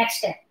for next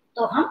step.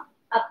 तो हम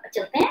अब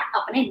चलते हैं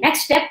अपने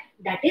next step,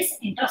 that is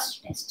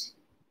interest test.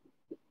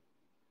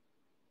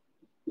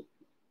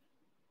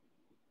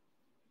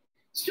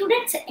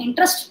 Students,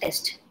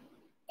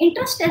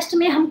 interest test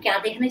में हम क्या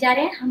देखने जा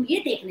रहे हैं, हम ये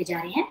देखने जा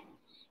रहे हैं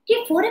कि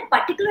for a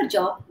particular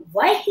job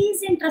why he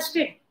is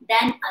interested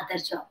then other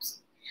jobs.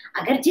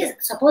 अगर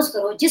सपोज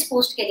करो जिस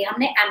पोस्ट के लिए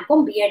हमने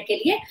एमकॉम बीएड के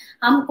लिए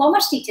हम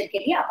कॉमर्स टीचर के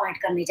लिए अपॉइंट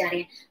करने जा रहे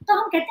हैं, तो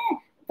हम कहते हैं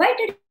why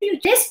did you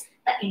test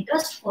the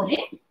interest for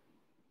a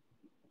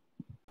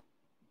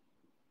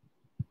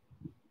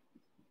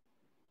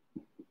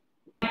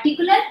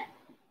particular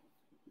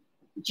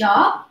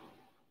job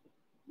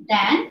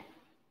then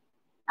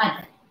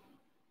other.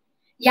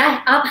 या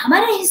आप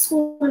हमारे ही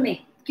स्कूल में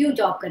क्यों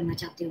जॉब करना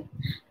चाहते हो,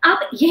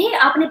 आप यही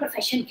आपने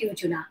प्रोफेशन क्यों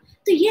चुना।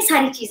 तो ये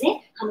सारी चीजें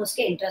हम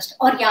उसके इंटरेस्ट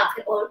और या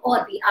फिर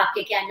और भी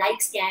आपके क्या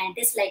लाइक्स क्या हैं,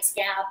 डिसलाइक्स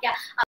क्या हैं, आप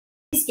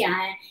क्या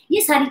हैं,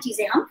 ये सारी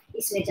चीजें हम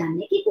इसमें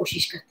जानने की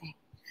कोशिश करते हैं।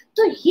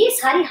 तो ये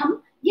सारी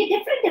ये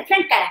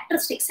डिफरेंट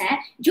कैरेक्टरिस्टिक्स हैं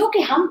जो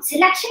कि हम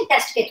सिलेक्शन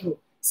टेस्ट के थ्रू,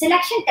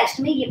 सिलेक्शन टेस्ट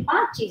में ये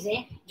 5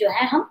 चीजें जो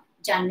है हम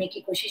जानने की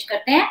कोशिश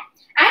करते हैं।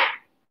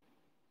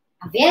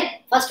 And where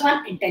first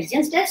one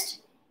intelligence test,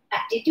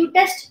 aptitude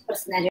test,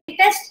 personality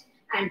test,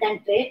 and then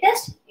trade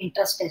test,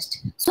 interest test.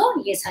 सो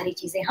ये सारी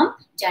चीजें हम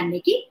जानने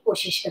की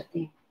कोशिश करते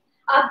हैं।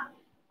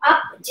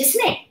 अब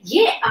जिसने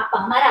ये आप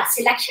हमारा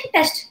सिलेक्शन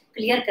टेस्ट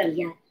क्लियर कर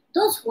लिया,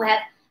 those who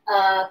have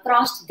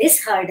crossed this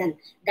hurdle,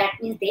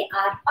 that means they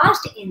are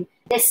passed in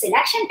this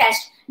selection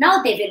test, now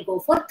they will go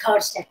for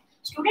third step।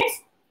 Students,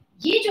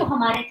 ये जो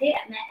हमारे थे,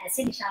 मैं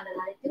ऐसे निशान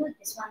लगा देती हूँ,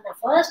 this one the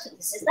first,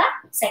 this is the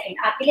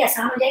second, आपके लिए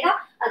आसान हो जाएगा,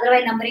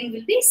 otherwise numbering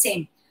will be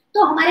same।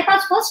 तो हमारे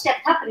पास फर्स्ट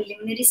स्टेप था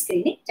प्रिलिमिनरी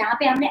स्क्रीनिंग, जहां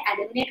पे हमने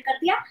एलिमिनेट कर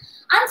दिया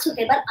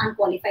अनसुटेबल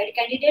अनक्वालिफाइड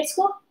कैंडिडेट्स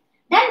को।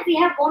 Then we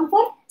have gone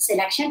for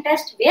selection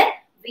test where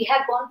we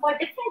have gone for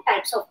different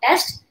types of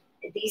test,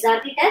 these are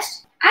the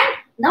test, and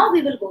now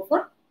we will go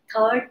for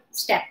third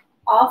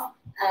step of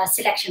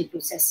selection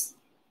process.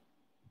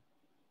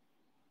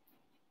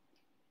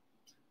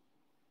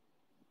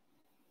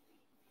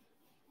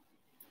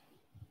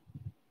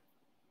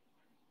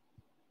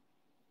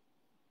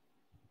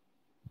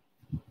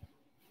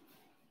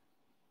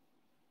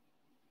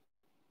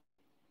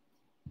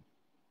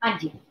 हाँ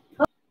जी,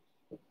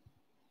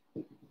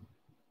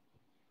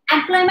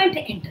 employment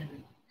interview.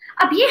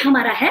 अब ये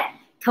हमारा है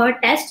third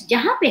test,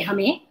 जहां पे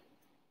हमें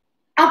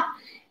अब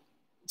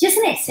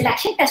जिसने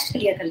सिलेक्शन टेस्ट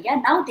क्लियर कर लिया,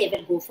 now they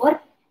will go for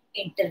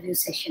interview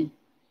session.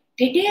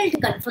 Detailed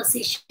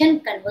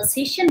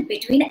conversation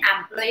between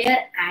employer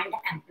and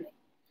employee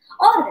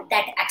or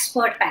that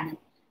expert panel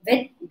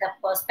with the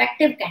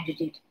prospective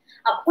candidate।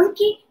 अब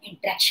उनकी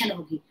इंटरेक्शन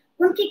होगी,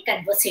 उनकी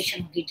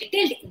कन्वर्सेशन होगी,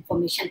 detailed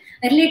information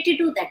related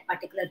to that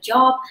particular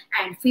job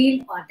and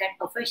field और that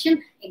profession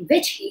in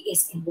which he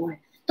is involve.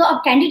 तो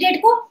अब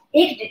candidate को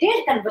एक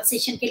डिटेल्ड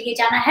कन्वर्सेशन के लिए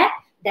जाना है,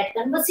 that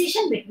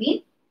conversation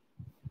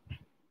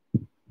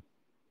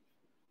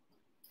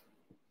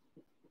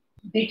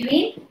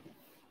between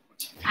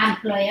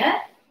employer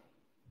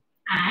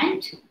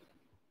and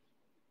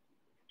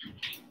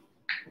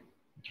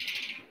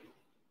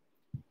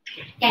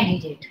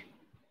candidate.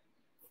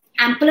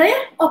 Employer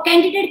और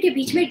कैंडिडेट के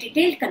बीच में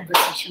डिटेल्ड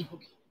कन्वर्सेशन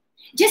होगी,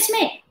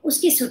 जिसमें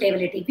उसकी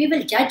suitability, we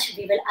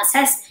will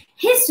assess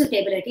his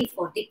suitability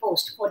for the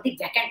post, for the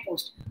vacant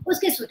post.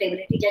 उसके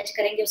सुटेबिलिटी जज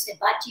करेंगे, उससे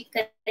बातचीत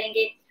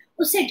करेंगे,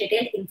 उससे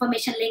डिटेल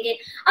इंफॉर्मेशन लेंगे।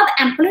 अब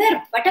employer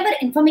what ever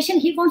information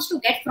he wants to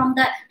get from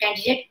the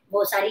candidate,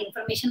 वो सारी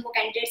इंफॉर्मेशन वो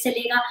कैंडिडेट से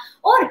लेगा।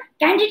 और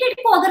कैंडिडेट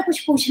को अगर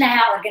कुछ पूछना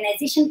है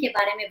ऑर्गेनाइजेशन के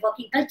बारे में,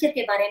 वर्किंग कल्चर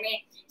के बारे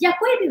में, या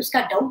कोई भी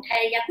उसका डाउट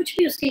है, या कुछ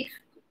भी उसकी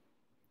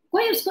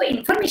कोई उसको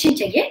इंफॉर्मेशन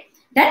चाहिए,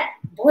 that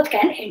both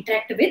can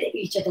interact with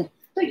each other.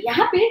 तो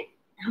यहाँ पे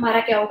हमारा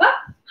क्या होगा,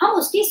 हम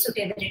उसकी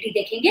सुटेबिलिटी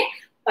देखेंगे,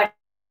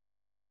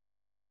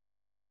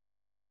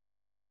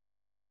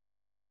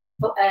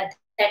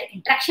 that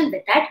interaction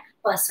with that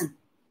person.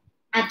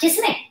 अब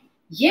जिसने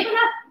ये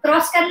वाला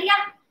क्रॉस कर लिया,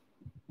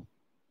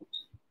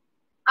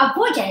 अब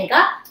वो जाएगा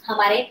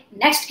हमारे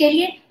नेक्स्ट के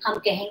लिए, हम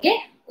कहेंगे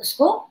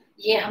उसको,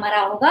 ये हमारा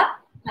होगा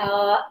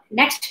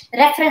next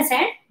reference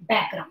and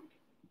background.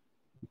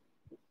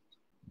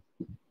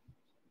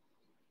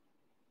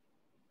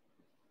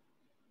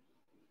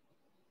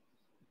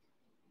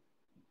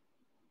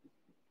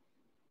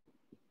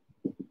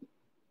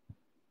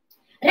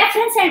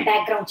 Reference and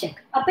background check.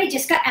 अब भाई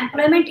जिसका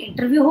एम्प्लॉयमेंट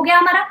इंटरव्यू हो गया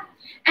हमारा,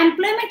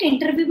 एम्प्लॉयमेंट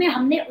इंटरव्यू में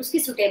हमने उसकी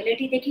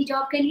सुटेबिलिटी देखी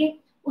जॉब के लिए,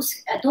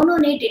 उस दोनों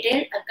ने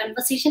डिटेल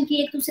कन्वर्सेशन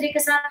की एक दूसरे के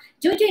साथ,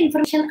 जो जो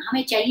इन्फॉर्मेशन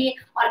हमें चाहिए,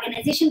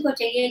 ऑर्गेनाइजेशन को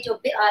चाहिए, जो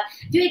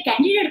जो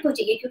कैंडिडेट को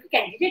चाहिए, क्योंकि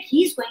candidate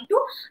he is going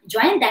to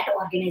join that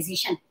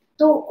organisation.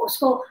 तो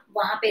उसको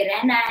वहां पे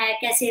रहना है,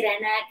 कैसे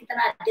रहना है,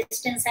 कितना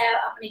डिस्टेंस है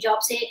अपनी जॉब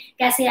से,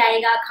 कैसे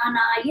आएगा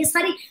खाना, ये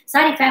सारी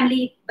सारी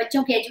फैमिली,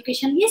 बच्चों की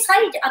एजुकेशन, ये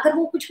सारी अगर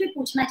वो कुछ भी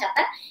पूछना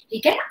चाहता है, he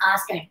can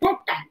ask at that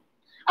time.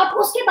 अब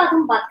उसके बाद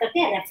हम बात करते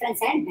हैं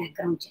reference and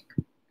background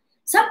check.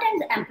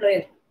 Sometimes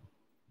employer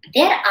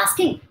they are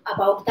asking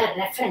about the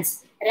reference,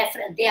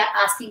 they are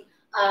asking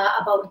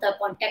about the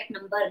contact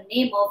number,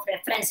 name of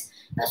reference,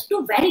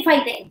 to verify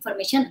the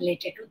information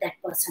related to that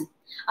person।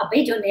 अब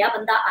भाई जो नया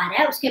बंदा आ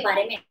रहा है उसके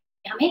बारे में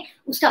हमें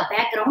उसका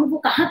बैकग्राउंड, वो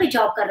कहाँ पे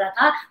जॉब कर रहा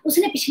था,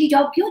 उसने पिछली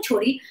जॉब क्यों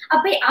छोड़ी। अब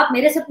भाई आप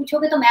मेरे से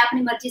पूछोगे तो मैं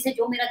अपनी मर्जी से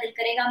जो मेरा दिल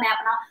करेगा मैं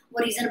अपना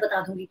वो रीजन बता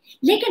दूंगी,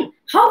 लेकिन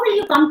how will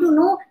you come to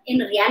know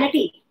in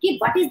reality कि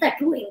what is the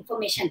true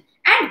information,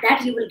 and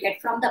that you will get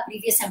from the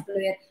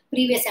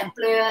previous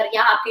employer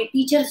या आपके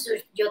टीचर्स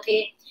जो थे,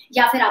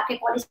 या फिर आपके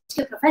कॉलेज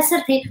के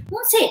प्रोफेसर थे,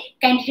 उनसे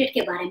कैंडिडेट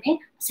के बारे में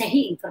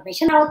सही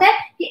इंफॉर्मेशन होता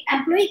है कि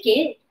एम्प्लॉय के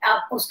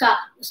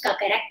उसका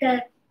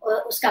कैरेक्टर,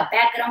 उसका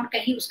बैकग्राउंड,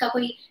 कहीं उसका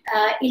कोई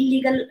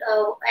इलीगल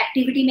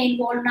एक्टिविटी में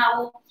इन्वॉल्व ना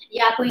हो,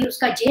 या कोई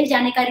उसका जेल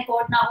जाने का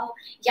रिकॉर्ड ना हो,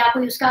 या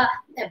कोई उसका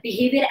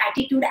बिहेवियर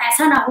एटीट्यूड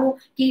ऐसा ना हो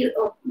कि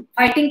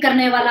फाइटिंग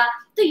करने वाला।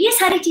 तो ये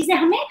सारी चीजें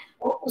हमें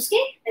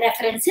उसके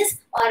रेफरेंसेस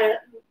और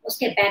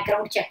उसके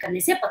बैकग्राउंड चेक करने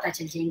से पता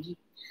चल जाएंगी।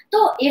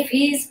 तो if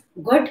he is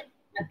good,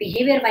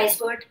 behaviour wise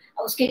good,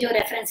 उसके जो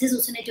रेफरेंसेस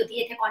उसने जो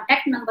दिए थे,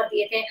 कॉन्टैक्ट नंबर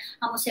दिए थे,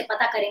 हम उससे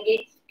पता करेंगे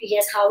कि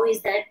yes how is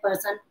that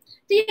person.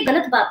 तो ये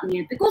गलत बात नहीं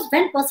है, because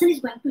when person is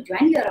going to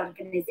join your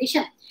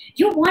organisation,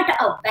 you want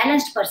a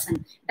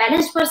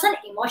balanced person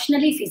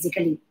emotionally,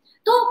 physically,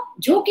 तो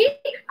जो कि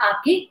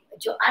आपकी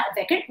जो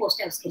वैकेंट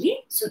पोस्ट है उसके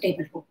लिए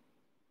सुटेबल हो।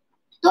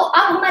 तो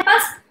अब हमारे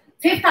पास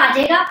फिफ्थ आ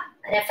जाएगा,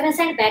 रेफरेंस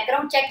एंड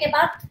बैकग्राउंड चेक के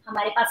बाद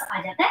हमारे पास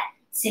आ जाता है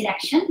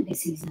सिलेक्शन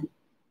डिसीजन।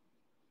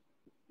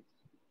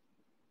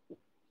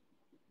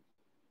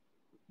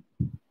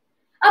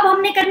 अब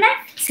हमने करना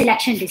है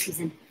selection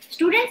decision.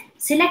 Student,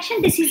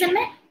 selection decision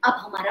में अब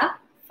हमारा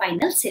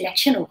फाइनल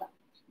सिलेक्शन होगा,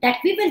 that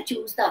we will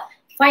choose the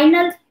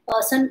final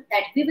person,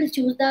 that we will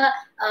choose the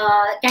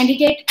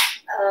candidate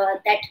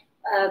that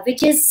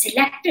which is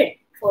selected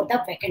for the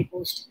vacant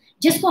post,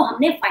 जिसको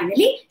हमने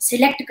फाइनली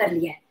सिलेक्ट कर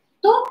लिया है।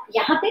 तो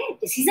यहाँ पे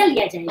डिसीजन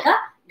लिया जाएगा,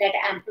 that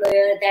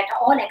employer, that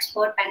all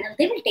expert panel,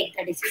 they will take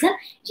the decision,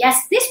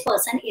 yes, this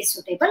person is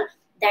suitable,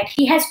 that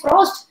he has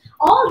crossed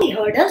all the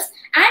hurdles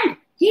and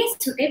he is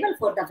suitable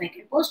for the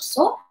vacant post,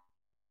 so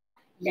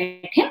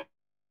let him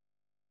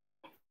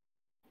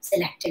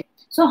selected।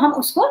 so हम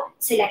उसको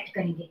select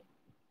करेंगे।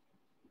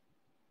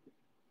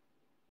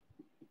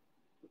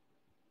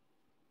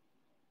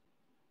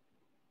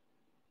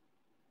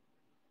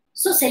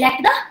 so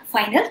select the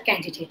final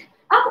candidate।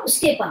 अब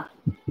उसके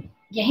बाद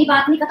यही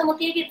बात नहीं खत्म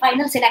होती है कि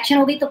फाइनल सिलेक्शन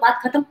हो गई तो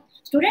बात खत्म।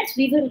 Students,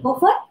 we will go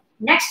for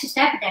next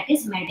step, that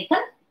is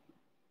medical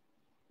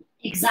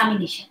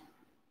examination.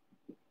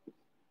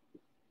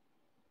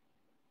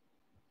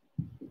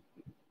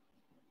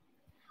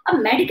 अब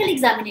मेडिकल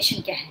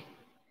एग्जामिनेशन क्या है?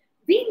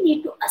 We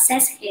need to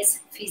assess his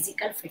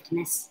physical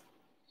fitness.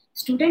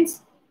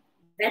 Students,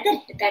 whether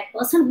that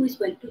person who is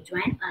going to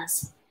join us,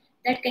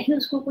 that कहीं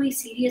उसको कोई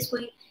serious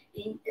कोई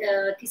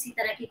किसी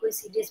तरह की कोई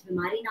सीरियस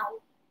बीमारी ना हो,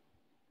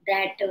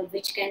 that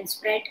which can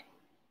spread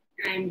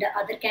and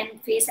other can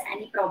face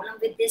any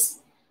problem with this।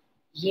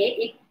 ये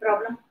एक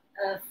प्रॉब्लम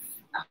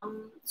हम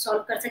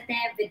सॉल्व कर सकते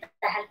हैं with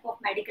the help of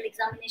medical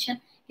examination,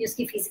 कि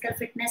उसकी फिजिकल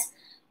फिटनेस।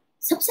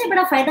 सबसे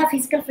बड़ा फायदा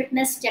फिजिकल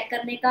फिटनेस चेक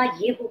करने का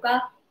ये होगा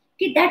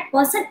कि that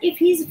person if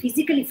he is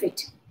physically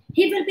fit,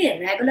 he will be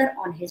regular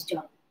on his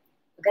job.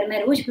 अगर मैं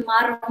रोज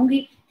बीमार रहूंगी,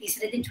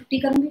 तीसरे दिन छुट्टी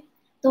करूंगी,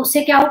 तो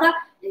उससे क्या होगा,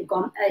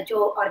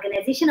 जो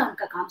ऑर्गेनाइजेशन है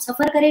उनका काम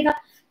सफर करेगा।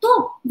 तो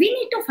we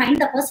need to find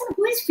the person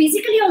who is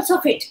physically also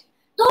fit.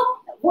 तो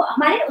वो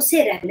हमारे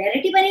उससे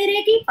रेगुलरिटी बनी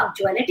रहेगी,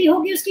 पंक्चुअलिटी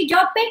होगी उसकी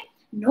जॉब पे,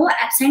 नो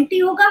एब्सेंटी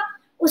होगा।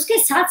 उसके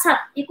साथ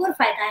साथ एक और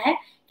फायदा है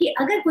कि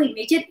अगर कोई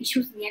मेजर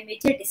इश्यूज नहीं है,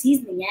 मेजर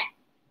डिसीज नहीं है,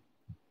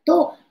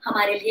 तो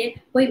हमारे लिए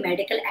कोई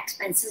मेडिकल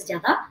एक्सपेंसेस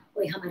ज्यादा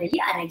कोई हमारे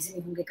लिए अराइज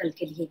नहीं होंगे कल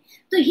के लिए।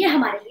 तो ये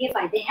हमारे लिए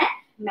फायदे हैं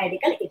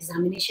मेडिकल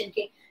एग्जामिनेशन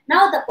के।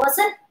 Now the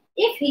person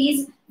if he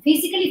is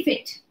physically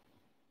fit,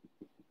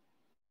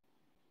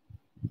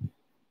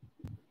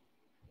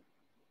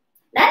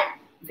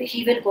 then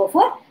he will go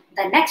for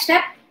the next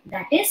step,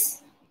 that is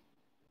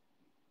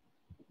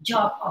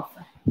job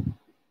offer।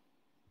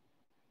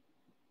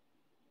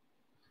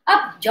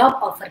 अब जॉब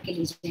ऑफर के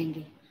लिए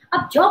जाएंगे।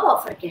 अब जॉब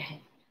ऑफर क्या है?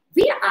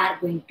 We are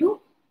going to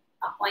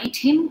appoint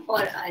him,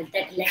 और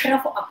that letter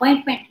of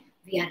appointment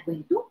we are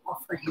going to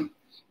offer him.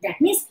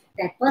 That means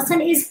that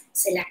person is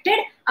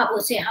selected. अब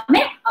उसे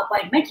हमें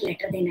अपॉइंटमेंट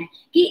लेटर देना है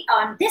कि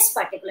on this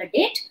particular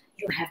date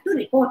you have to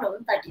report on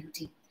the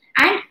duty,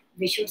 and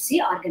we should see,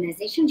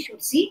 organisation should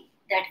see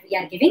that we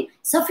are giving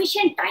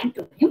sufficient time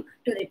to him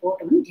to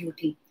report on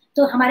duty.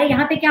 तो हमारे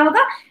यहाँ पे क्या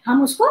होगा,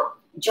 हम उसको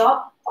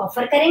जॉब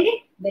ऑफर करेंगे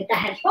with the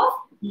help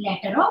of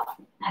letter of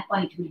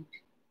appointment.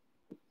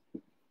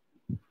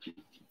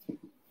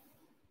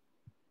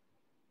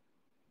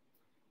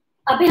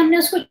 अभी हमने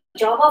उसको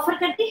जॉब ऑफर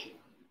कर दी।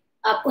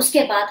 अब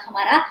उसके बाद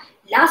हमारा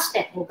लास्ट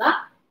स्टेप होगा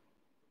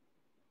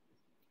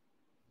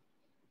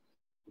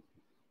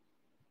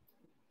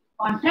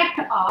कॉन्ट्रैक्ट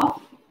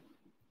ऑफ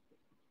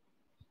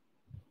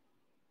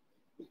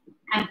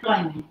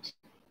एम्प्लॉयमेंट।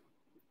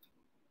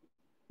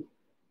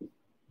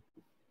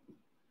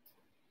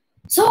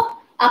 सो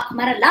अब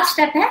हमारा लास्ट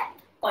स्टेप है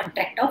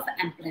कॉन्ट्रैक्ट ऑफ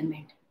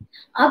एम्प्लॉयमेंट।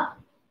 अब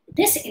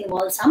this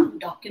involve some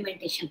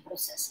documentation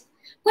process.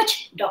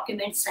 कुछ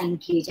डॉक्यूमेंट साइन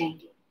किए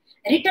जाएंगे,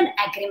 रिटन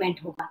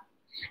एग्रीमेंट होगा।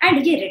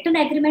 एंड ये रिटन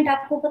एग्रीमेंट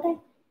आपको पता है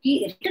कि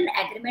रिटन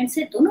एग्रीमेंट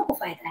से दोनों को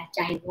फायदा है,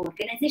 चाहे वो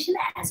organisation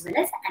as well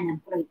as an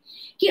employ,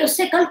 कि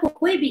उससे कल को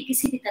कोई भी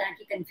किसी भी तरह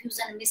की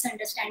कंफ्यूजन,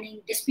 मिसअंडरस्टैंडिंग,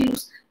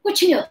 डिस्प्यूट्स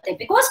कुछ नहीं होते,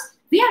 because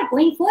we are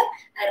going for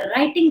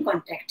writing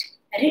contract,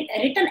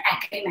 written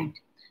agreement.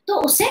 तो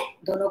उससे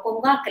दोनों को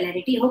होगा,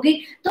 क्लैरिटी होगी।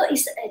 तो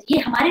ये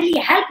हमारे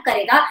लिए हेल्प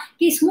करेगा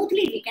कि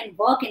smoothly we can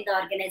work in the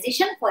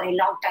organisation for a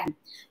long time.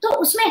 तो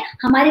उसमें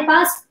हमारे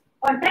पास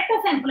कॉन्ट्रैक्ट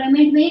ऑफ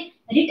एम्प्लॉयमेंट में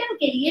रिटर्न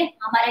के लिए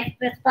हमारे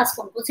पास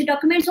कौन कौन से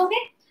डॉक्यूमेंट्स होंगे?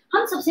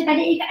 हम सबसे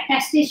पहले एक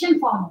अटेस्टेशन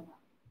फॉर्म होगा।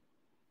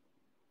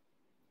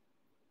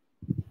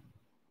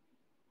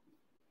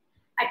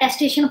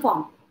 अटेस्टेशन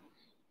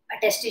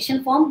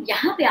फॉर्म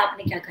यहाँ पे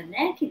आपने क्या करना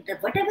है कि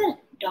what ever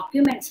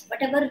documents,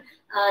 what ever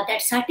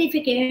that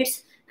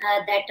certificates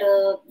that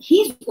he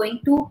is going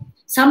to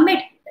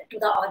submit to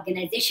the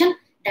organization,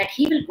 that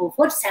he will go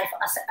for self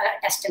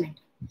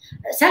attestment।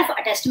 self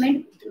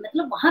attestment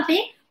मतलब वहां पे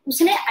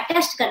उसने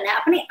अटेस्ट करना है,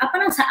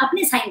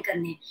 अपने साइन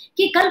करने हैं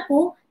कि कल को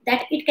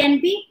that it can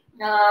be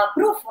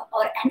proof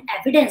or an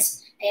evidence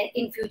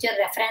in future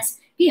reference,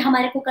 कि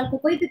हमारे को कल को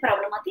कोई भी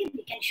प्रॉब्लम आती है,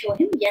 we can show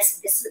him yes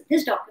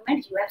this document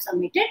you have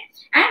submitted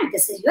and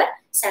this is your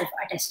self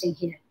attesting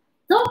here,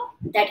 so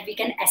that we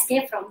can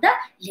escape from the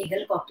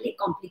legal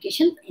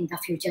complication in the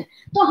future।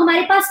 तो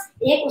हमारे पास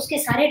एक उसके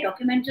सारे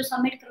डॉक्यूमेंट जो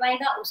submit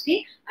करवाएगा उसकी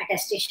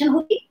attestation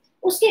होगी।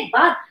 उसके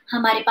बाद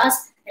हमारे पास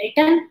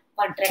रिटर्न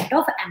कॉन्ट्रैक्ट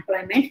ऑफ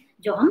एम्प्लॉयमेंट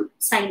जो हम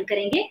साइन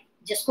करेंगे,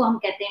 जिसको हम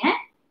कहते हैं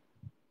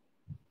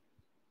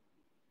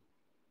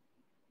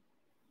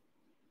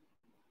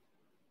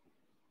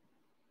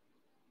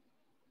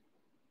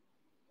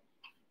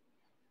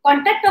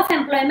contract of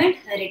employment,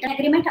 return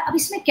agreement. अब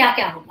इसमें क्या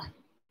क्या होगा?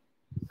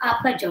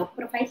 आपका जॉब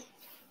प्रोफाइल,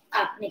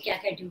 आपने क्या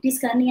क्या ड्यूटीज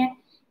करनी है,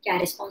 क्या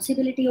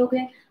रिस्पॉन्सिबिलिटी हो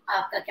गए,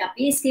 आपका क्या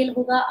पे स्केल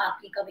होगा,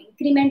 आपकी कब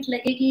इंक्रीमेंट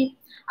लगेगी,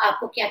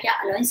 आपको क्या क्या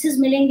अलाउंसेस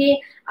मिलेंगे,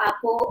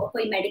 आपको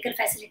कोई मेडिकल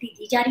फैसिलिटी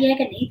दी जा रही है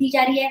कि नहीं दी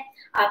जा रही है,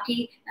 आपकी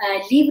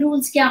लीव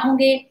रूल्स क्या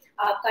होंगे,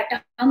 आपका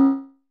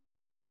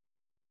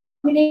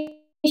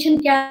टर्मिनेशन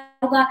क्या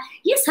होगा।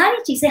 ये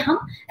सारी चीजें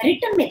हम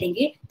रिटर्न में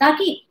देंगे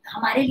ताकि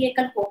हमारे लिए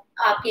कल को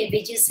आपके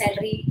वेजेस,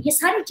 सैलरी, ये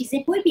सारी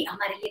चीजें कोई भी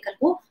हमारे लिए कल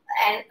को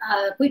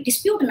कोई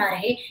डिस्प्यूट ना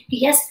रहे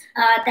कि yes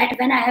that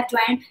when I have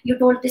joined you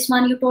told this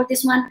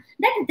one,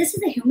 that this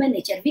is the human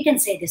nature, we can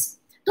say this.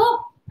 तो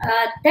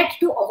that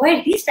to avoid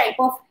these type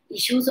of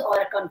issues or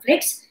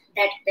conflicts,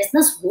 that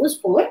business goes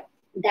for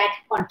that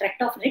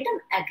contract of written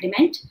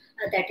agreement,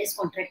 that is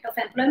contract of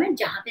employment,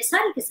 जहाँ पे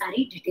सारी की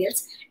सारी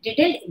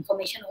detailed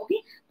information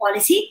होगी,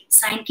 policy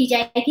sign की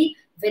जाएगी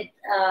with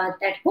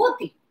that both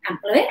the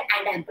employer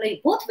and employee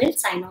both will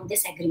sign on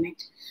this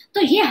agreement.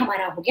 तो ये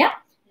हमारा हो गया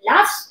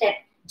लास्ट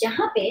स्टेप,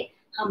 जहाँ पे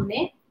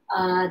हमने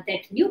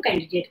that new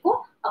candidate को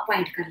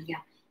अपॉइंट कर लिया.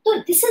 तो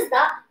this is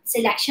the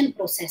selection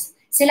process.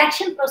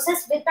 Selection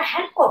process with the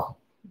help of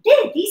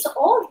these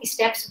all the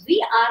steps, we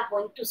are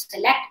going to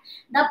select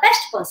the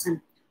best person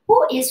who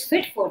is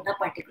fit for the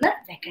particular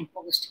vacant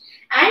post.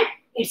 And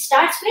it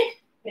starts with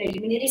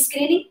preliminary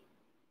screening,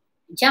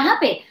 जहां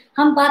पे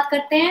हम बात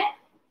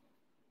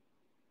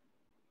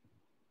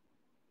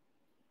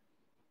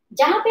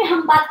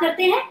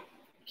करते हैं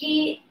कि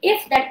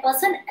if that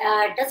person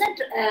doesn't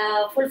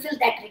fulfill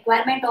that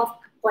requirement of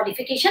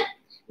qualification,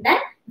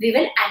 then we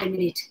will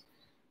eliminate.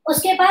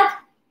 उसके बाद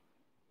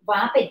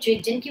वहां पे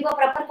जिनकी वो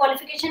प्रॉपर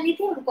क्वालिफिकेशन नहीं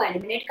थी उनको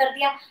एलिमिनेट कर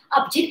दिया.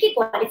 अब जिनकी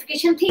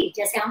क्वालिफिकेशन थी,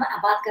 जैसे हम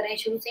बात कर रहे हैं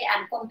शुरू से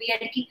एमकॉम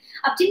बीएड की,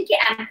 अब जिनकी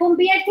एमकॉम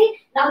बीएड थी,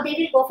 now they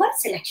will go for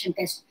selection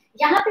test.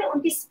 यहाँ पे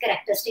उनकी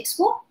कैरेक्टरिस्टिक्स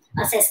को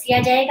असेस किया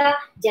जाएगा,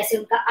 जैसे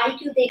उनका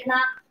आईक्यू देखना,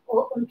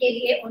 उनके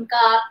लिए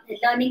उनका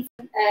learning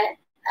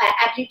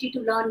ability to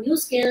learn new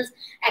skills,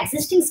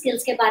 existing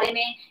skills के बारे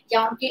में,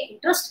 या उनके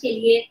इंटरेस्ट के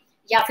लिए,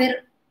 या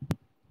फिर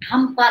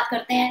हम बात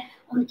करते हैं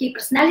उनकी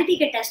पर्सनैलिटी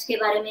के टेस्ट के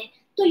बारे में.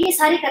 तो ये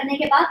सारे करने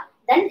के बाद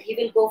then he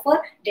will go for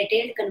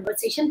detailed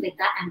conversation with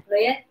the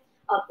employer,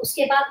 और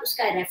उसके बाद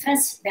उसका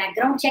रेफरेंस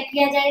बैकग्राउंड चेक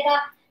किया जाएगा,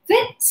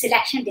 फिर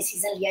सिलेक्शन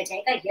डिसीजन लिया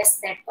जाएगा, yes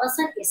that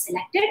person is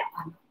selected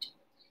or not.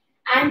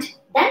 And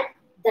then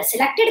the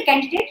selected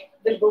candidate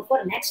will go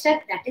for next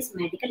step, that is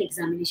medical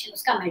examination.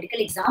 उसका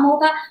मेडिकल एग्जाम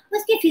होगा,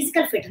 उसकी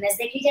फिजिकल फिटनेस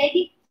देखी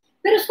जाएगी,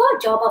 फिर उसको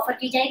जॉब ऑफर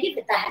की जाएगी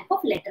with the help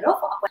of letter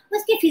of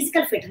appointment. उसकी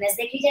फिजिकल फिटनेस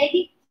देखी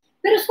जाएगी,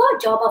 फिर उसको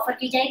जॉब ऑफर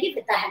की जाएगी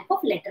with the help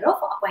of letter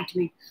of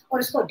appointment, और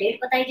उसको डेट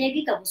बताई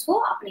जाएगी कब उसको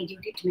अपनी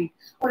ड्यूटी में,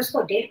 और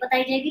उसको डेट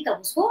बताई जाएगी कब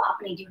उसको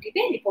अपनी ड्यूटी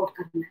पे रिपोर्ट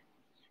करना है.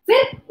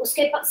 फिर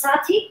उसके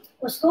साथ ही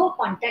उसको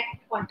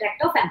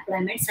कॉन्ट्रैक्ट ऑफ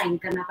एम्प्लॉयमेंट साइन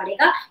करना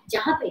पड़ेगा,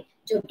 जहाँ पे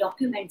जो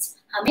डॉक्यूमेंट्स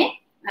हमें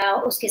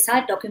उसके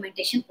साथ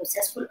डॉक्यूमेंटेशन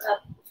प्रोसेस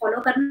फॉलो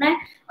करना है,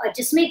 और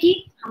जिसमें कि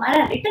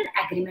हमारा रिटन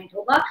एग्रीमेंट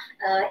होगा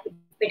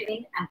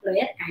between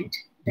employer and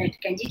that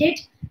candidate.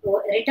 तो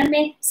रिटन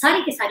में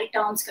सारी की सारी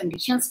टर्म्स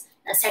कंडीशंस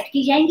सेट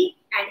की जाएंगी,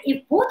 and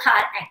if both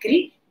are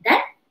agree then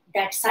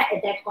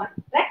that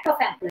contract of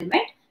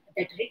employment,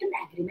 that written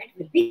agreement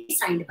will be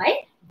signed by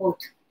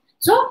both.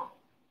 So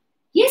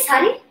ये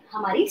सारी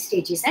हमारी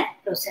स्टेजेस हैं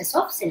प्रोसेस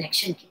ऑफ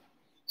सिलेक्शन की.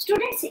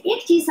 स्टूडेंट्स,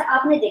 एक चीज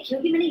आपने देखी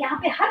होगी, मैंने यहाँ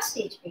पे हर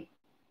स्टेज पे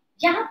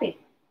यहाँ पे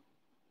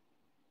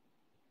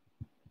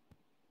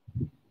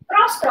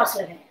क्रॉस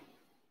लगाया.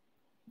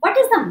 What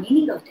is the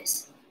meaning of this?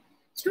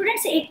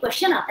 Students, एक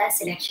क्वेश्चन आता है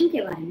सिलेक्शन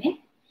के बारे में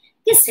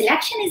कि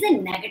selection is a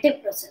negative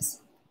process.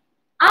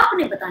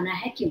 आपने बताना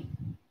है क्यों,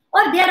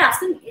 और they are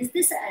asking is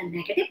this a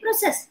negative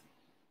process,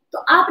 तो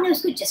आपने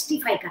उसको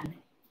जस्टिफाई करना है.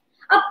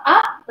 अब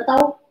आप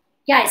बताओ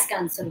क्या इसका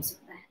आंसर हो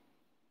सकता है.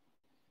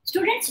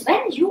 Students,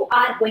 when you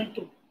are going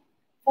to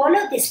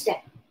follow this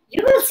step,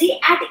 you will see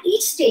at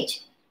each stage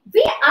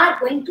we are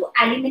going to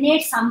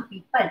eliminate some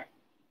people,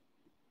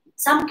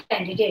 some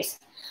candidates.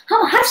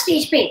 हम हर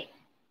स्टेज पे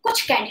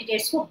कुछ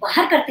कैंडिडेट्स को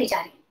बाहर करते जा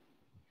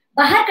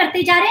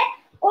रहे हैं,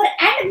 और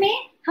एंड में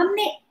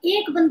हमने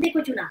एक बंदे को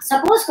चुना.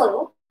 सपोज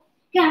करो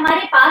कि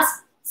हमारे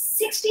पास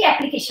 60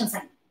 एप्लीकेशंस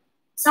हैं,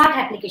 60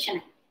 एप्लीकेशन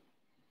है.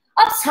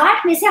 अब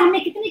 60 में से हमने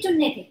कितने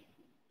चुनने थे?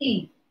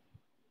 3.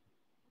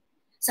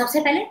 सबसे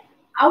पहले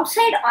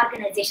आउटसाइड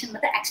ऑर्गेनाइजेशन,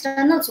 मतलब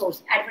एक्सटर्नल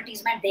सोर्स,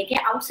 एडवर्टीजमेंट देके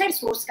आउटसाइड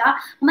सोर्स का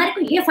हमारे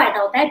को ये फायदा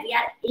होता है, we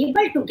are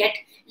able to get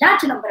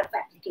large number of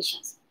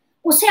applications.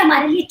 उससे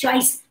हमारे लिए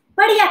चॉइस,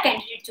 बढ़िया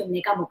कैंडिडेट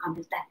चुनने का मौका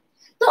मिलता है.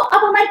 तो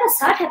अब हमारे पास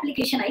 60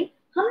 एप्लीकेशन आई,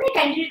 हमने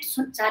कैंडिडेट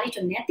सारे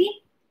चुनने हैं 3.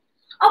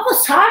 अब वो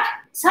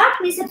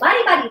 60 में से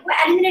बारी बारी वो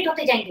एलिमिनेट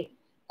होते जाएंगे.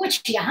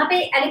 कुछ यहाँ पे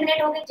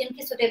एलिमिनेट हो गए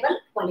जिनकी सुटेबल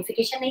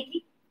क्वालिफिकेशन नहीं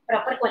थी,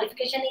 प्रॉपर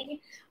क्वालिफिकेशन नहीं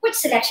थी. कुछ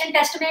सिलेक्शन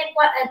टेस्ट में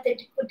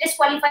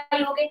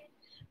डिस्क्वालीफाई हो गए,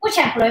 कुछ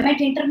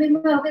एम्प्लॉयमेंट इंटरव्यू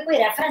में हो गए, कोई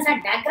रेफरेंस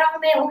एंड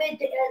बैकग्राउंड में हो गए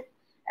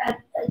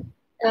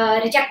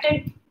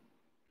रिजेक्टेड,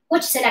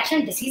 कुछ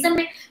सिलेक्शन डिसीजन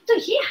में. तो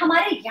ये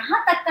हमारे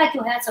यहाँ तक का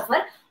जो है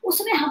सफर,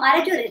 उसमें हमारा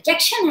जो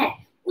रिजेक्शन है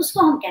उसको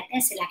हम कहते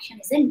हैं selection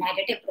is a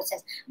negative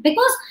process,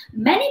 because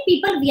many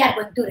people we are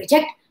going to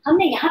reject.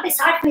 हमने यहाँ पे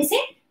 60 में से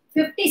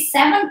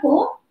 57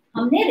 को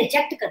हमने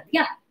रिजेक्ट कर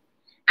दिया,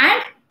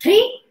 and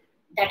 3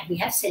 that we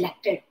have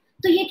selected.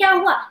 तो ये क्या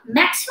हुआ?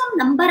 Maximum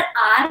number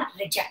are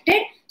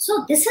rejected. So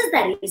this is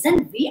the reason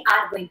we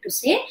are going to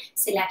से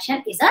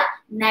selection is a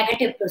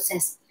negative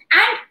process.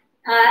 And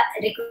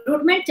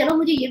recruitment, चलो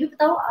मुझे ये भी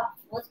बताओ,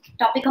 अब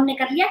टॉपिक हमने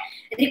कर लिया.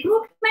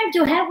 रिक्रूटमेंट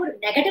जो है वो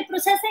नेगेटिव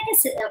प्रोसेस है कि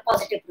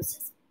positive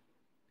process?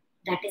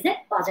 That is a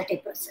positive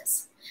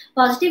process.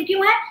 Positive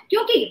क्यों है?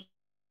 क्योंकि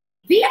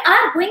we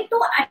are going to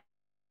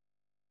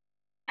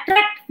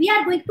attract, we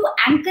are going to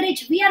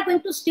encourage, we are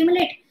going to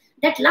stimulate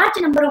that large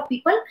number of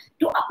people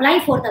to apply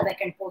for the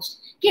vacant post,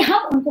 कि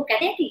हम उनको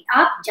कहते हैं कि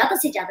आप ज्यादा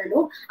से ज्यादा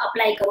लोग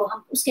अप्लाई करो।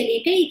 हम उसके लिए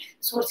कई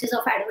सोर्सेज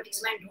ऑफ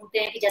एडवर्टीजमेंट ढूंढते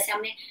हैं, कि जैसे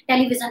हमने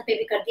टेलीविजन पे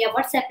भी कर दिया,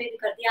 व्हाट्सएप पे भी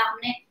कर दिया,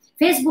 हमने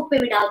फेसबुक पे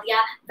भी डाल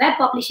दिया, वेब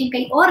पब्लिशिंग,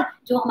 कई और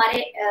जो हमारे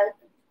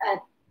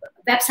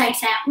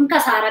वेबसाइट्स हैं उनका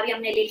सहारा भी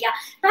हमने ले लिया,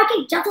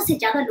 ताकि ज्यादा से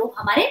ज्यादा लोग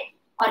हमारे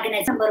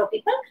organise number of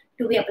people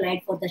to be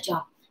applied for the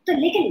job. तो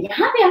लेकिन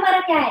यहाँ पे हमारा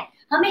क्या है,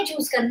 हमें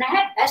चूज करना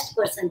है बेस्ट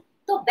पर्सन।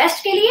 तो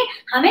बेस्ट के लिए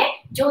हमें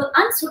जो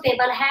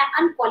अनसुटेबल है,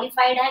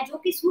 अनक्वालिफाइड है, जो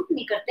कि सूट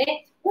नहीं करते,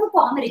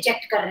 उनको हम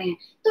रिजेक्ट कर रहे हैं।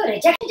 तो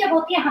रिजेक्ट जब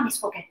होती है हम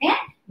इसको कहते हैं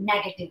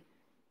नेगेटिव।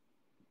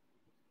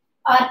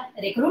 और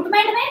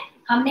रिक्रूटमेंट में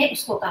हमने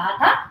उसको कहा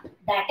था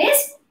that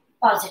is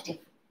positive,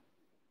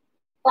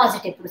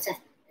 positive process.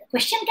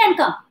 Question can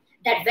come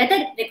that whether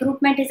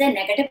recruitment is a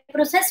negative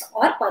process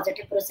or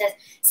positive process,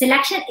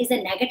 selection is a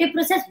negative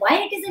process, why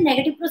it is a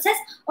negative process,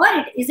 or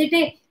is it a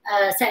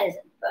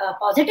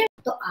positive?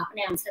 तो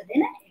आपने answer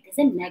देना, it is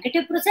a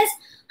negative process।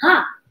 हाँ,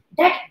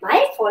 that by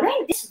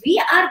following this we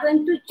are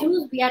going to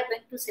choose, we are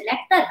going to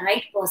select the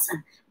right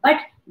person,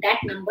 but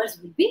that numbers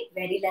will be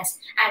very less,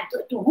 and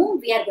to whom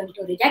we are going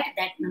to reject,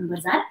 that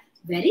numbers are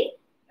very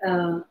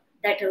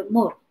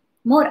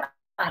more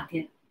are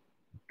there।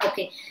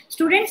 Okay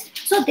students,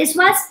 so this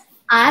was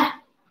our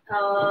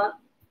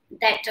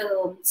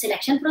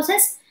selection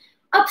process।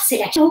 अब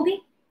selection हो गई,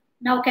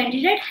 now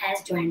candidate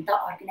has joined the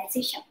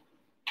organisation.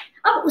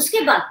 अब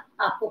उसके बाद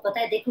आपको पता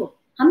है, देखो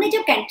हमने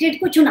जब कैंडिडेट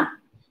को चुना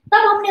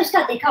तब हमने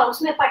उसका देखा,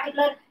 उसमें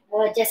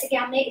पर्टिकुलर जैसे कि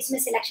हमने इसमें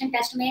सिलेक्शन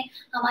टेस्ट में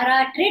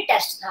हमारा ट्रेड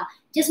टेस्ट था,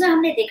 जिसमें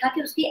हमने देखा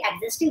कि उसकी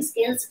एग्जिस्टिंग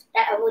स्किल्स,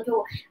 वो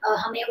जो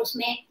हमें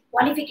उसमें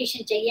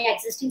क्वालिफिकेशन चाहिए,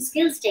 एग्जिस्टिंग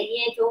स्किल्स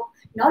चाहिए, जो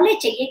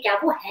नॉलेज चाहिए, क्या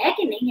वो है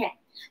कि नहीं है।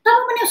 तब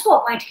हमने उसको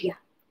अपॉइंट किया।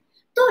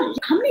 तो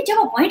हमने जब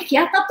अपॉइंट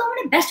किया तब तो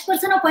हमने बेस्ट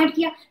पर्सन अपॉइंट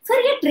किया।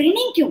 फिर ये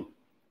ट्रेनिंग क्यों,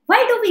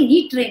 why do we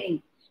need training?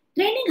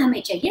 Training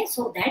हमें चाहिए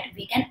so that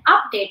we can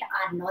update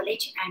our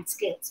knowledge and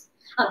skills.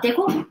 अब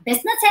देखो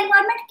business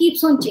environment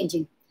keeps on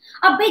changing.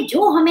 अब भाई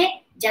जो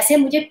हमें, जैसे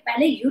मुझे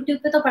पहले यूट्यूब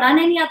पे तो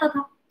पढ़ाना ही नहीं आता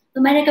था,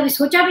 तो मैंने कभी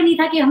सोचा भी नहीं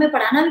था कि हमें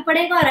पढ़ाना भी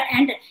पड़ेगा, और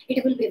and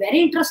it will be very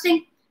interesting,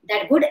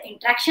 that good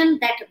interaction,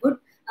 that good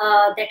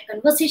that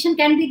conversation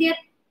can be there,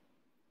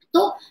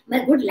 तो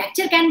good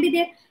lecture can be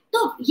there.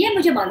 तो ये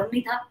मुझे मालूम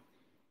नहीं था।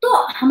 तो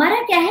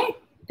हमारा क्या है,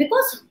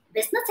 because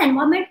business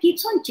environment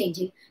keeps on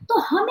changing, तो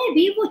हमें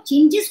भी वो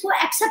चेंजेस को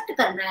एक्सेप्ट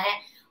करना है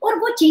और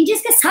वो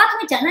चेंजेस के साथ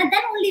में चलना है।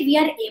 Then only we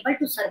are able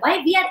to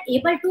survive, we are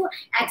able to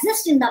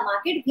exist in the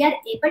market, we are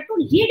able to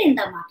lead in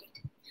the market.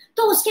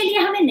 तो उसके लिए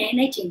हमें नए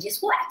नए चेंजेस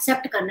को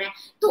एक्सेप्ट करना है।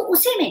 तो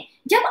उसी में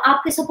जब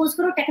आपके सपोज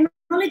करो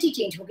टेक्नोलॉजी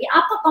चेंज होगी,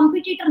 आपका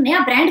कॉम्पिटिटर नया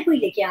ब्रांड कोई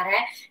लेके आ रहा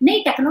है,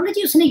 नई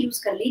टेक्नोलॉजी उसने यूज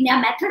कर ली, नया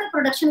मेथड ऑफ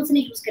प्रोडक्शन उसने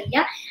यूज कर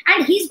लिया,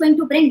 and he is going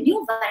to bring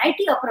new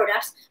variety of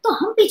products, तो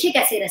हम पीछे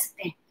कैसे रह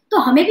सकते हैं? तो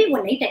हमें भी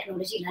वो नई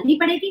टेक्नोलॉजी लानी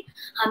पड़ेगी,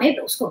 हमें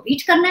उसको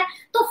बीट करना है।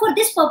 तो for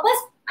this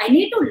purpose I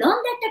need to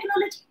learn that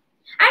technology,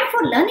 and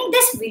for learning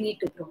this we need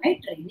to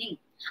provide training.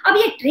 अब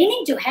ये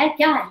ट्रेनिंग जो है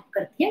क्या हेल्प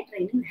करती है?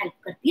 ट्रेनिंग हेल्प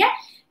करती है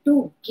to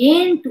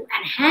gain, to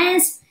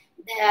enhance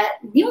the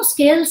new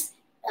skills,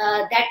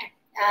 that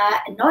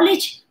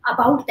knowledge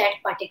about that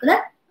particular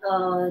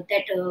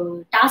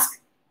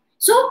task.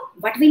 So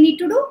what we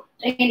need to do?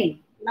 Training.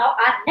 Now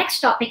our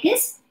next topic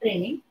is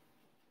training.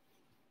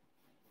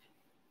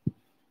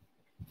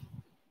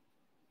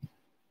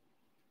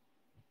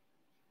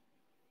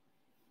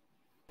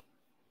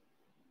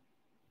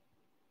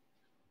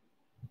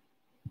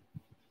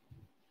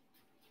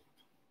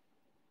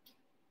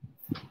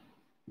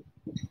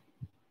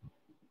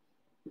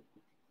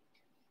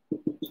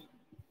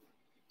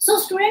 So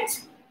students,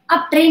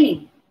 अब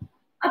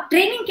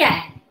training क्या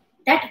है?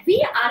 That we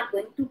are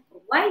going to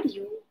provide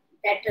you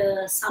that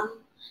some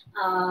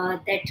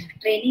that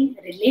training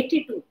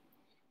related to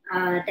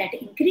that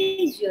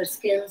increase your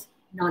skills,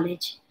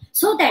 knowledge,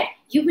 so that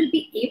you will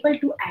be able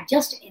to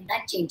adjust in the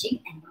changing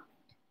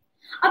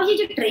environment। अब ये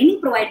जो training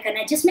provide करना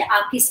है, जिसमें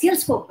आपकी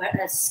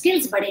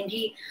skills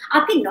बढ़ेंगी,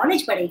 आपकी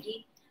knowledge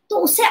बढ़ेगी, तो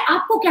उससे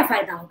आपको क्या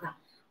फायदा होगा?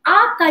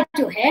 आपका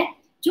जो है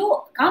जो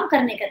काम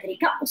करने का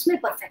तरीका, उसमें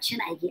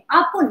परफेक्शन आएगी,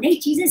 आपको नई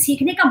चीजें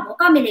सीखने का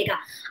मौका मिलेगा,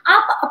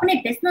 आप अपने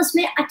बिजनेस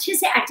में अच्छे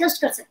से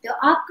एडजस्ट कर सकते हो,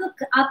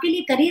 आपके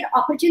लिए करियर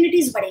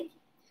अपॉर्चुनिटीज बढ़ेगी।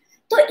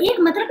 तो एक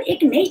मतलब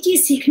एक नई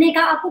चीज सीखने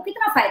का आपको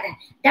कितना फायदा है?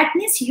 That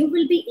means you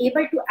will be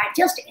able to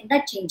adjust in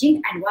the changing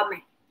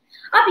environment.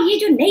 अब ये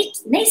जो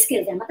नई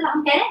स्किल्स है, मतलब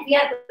हम कह रहे हैं we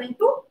are going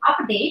to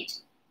update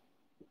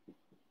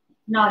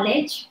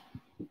knowledge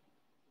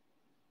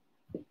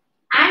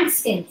and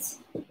skills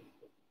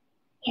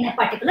in a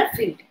particular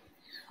field.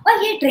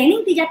 और ये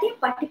ट्रेनिंग दी जाती है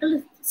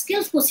पर्टिकुलर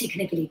स्किल्स को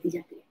सीखने के लिए दी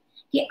जाती है,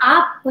 कि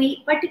आप कोई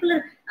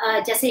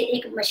पर्टिकुलर जैसे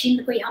एक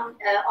मशीन कोई हम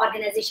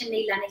ऑर्गेनाइजेशन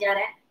नहीं लाने जा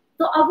रहे हैं,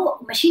 तो अब वो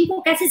मशीन को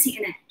कैसे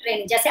सीखना है?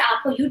 ट्रेनिंग। जैसे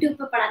आपको यूट्यूब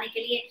पर पढ़ाने के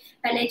लिए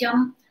पहले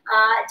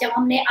जब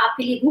हमने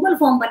आपके लिए गूगल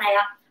फॉर्म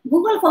बनाया,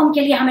 गूगल फॉर्म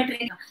के लिए हमें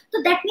ट्रेनिंग,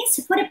 तो that means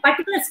for a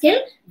particular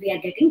skill we are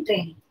getting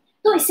training.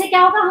 तो इससे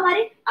क्या होगा?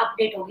 हमारी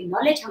अपडेट होगी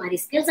नॉलेज, हमारी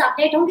स्किल्स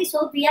अपडेट होंगी,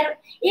 so we are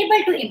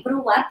able to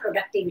improve our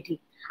productivity.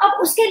 अब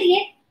उसके लिए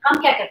हम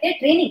क्या करते हैं,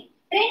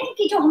 ट्रेनिंग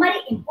की जो हमारी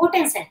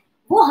इंपॉर्टेंस है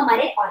वो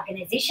हमारे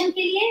ऑर्गेनाइजेशन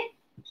के लिए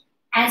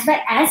एज वेल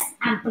एज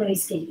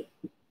एम्प्लॉइज के लिए.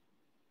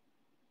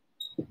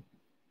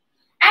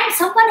 And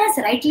someone has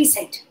rightly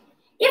said,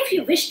 if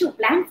you wish to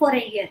plan for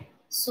a year,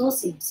 sow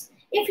seeds.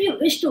 If you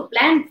wish to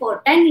plan for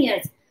 10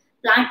 years,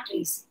 plant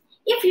trees.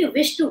 If you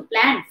wish to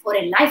plan for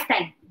a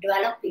lifetime,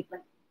 develop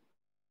people.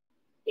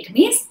 It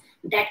means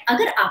that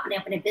अगर आपने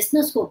अपने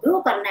business को grow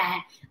करना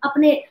है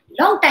अपने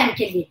long time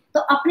के लिए, तो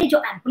अपने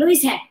जो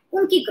एम्प्लॉइज हैं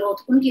उनकी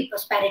ग्रोथ, उनकी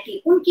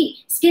प्रोस्पेरिटी, उनकी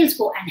स्किल्स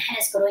को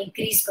एनहेंस करो,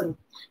 इंक्रीज करो.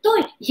 तो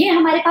ये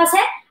हमारे पास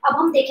है. अब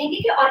हम देखेंगे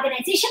कि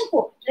ऑर्गेनाइजेशन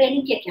को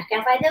ट्रेनिंग के क्या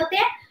क्या फायदे होते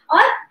हैं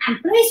और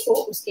एम्प्लॉइज को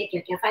उसके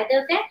क्या क्या फायदे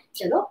होते हैं.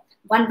 चलो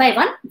one by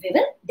one we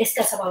will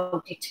discuss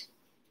about it.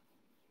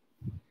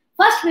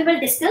 First we will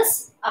discuss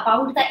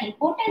about the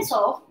importance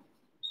of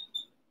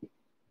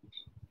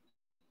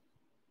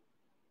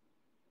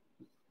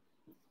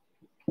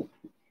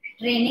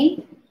training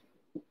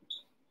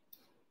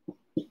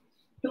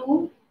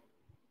to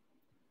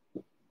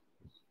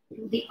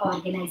the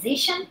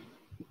organization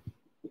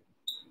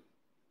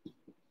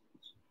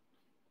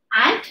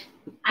and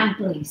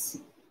employees.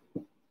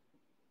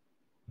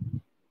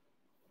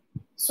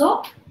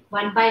 So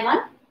one by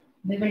one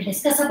we will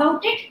discuss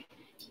about it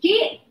कि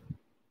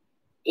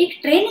एक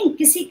training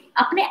किसी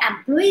अपने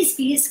employees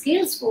की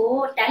skills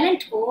को,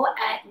 talent को,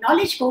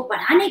 knowledge को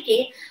बढ़ाने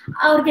के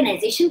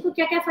ऑर्गेनाइजेशन को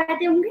क्या क्या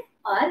फायदे होंगे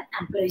और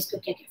एम्प्लॉइज को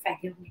क्या क्या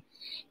फायदे होंगे.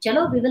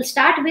 चलो we will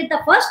start with the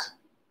first,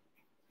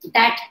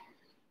 that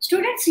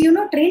students you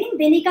know training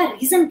देने का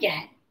रीजन क्या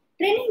है.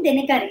 ट्रेनिंग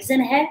देने का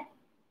रीजन है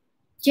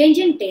change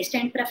in test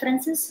and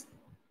preferences,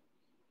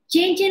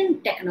 change in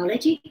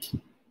technology,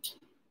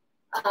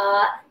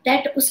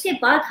 that उसके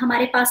बाद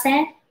हमारे पास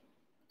है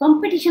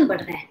कंपटीशन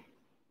बढ़ रहा है.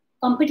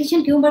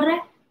 कंपटीशन क्यों बढ़ रहा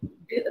है?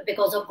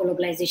 Because of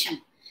globalisation.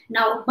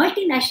 Now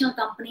multinational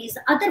companies,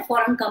 other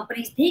foreign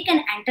companies, they can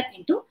enter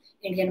into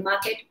Indian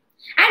market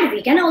and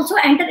we can also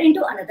enter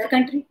into another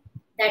country.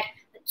 That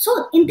so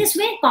in this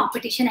way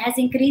competition has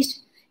increased,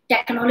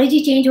 technology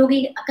change हो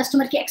गई,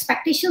 customer की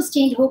expectations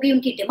change हो गई,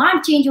 उनकी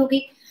demand change हो गई.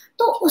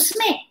 तो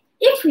उसमें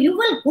if you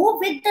will go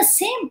with the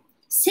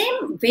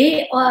same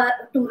way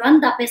to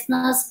run the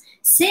business,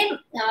 same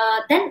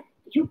then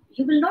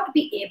you will not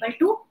be able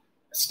to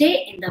stay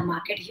in the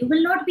market, you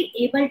will not be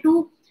able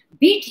to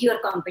beat your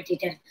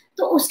competitor.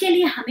 तो उसके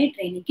लिए हमें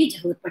training की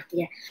जरूरत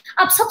पड़ती है.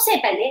 अब सबसे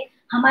पहले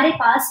हमारे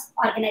पास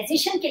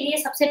ऑर्गेनाइजेशन के लिए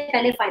सबसे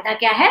पहले फायदा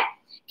क्या है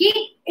कि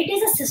it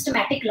is a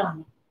systematic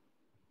learning.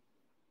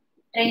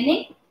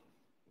 Training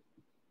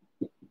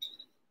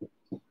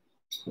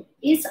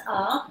is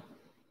a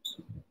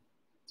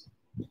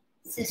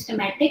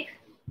systematic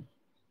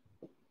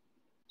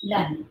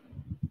learning.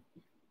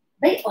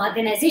 भाई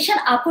ऑर्गेनाइजेशन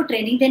आपको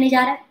ट्रेनिंग देने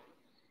जा रहा है,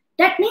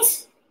 that means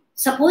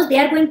suppose they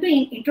are going to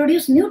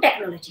introduce new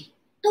technology.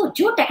 तो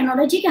जो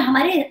टेक्नोलॉजी के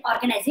हमारे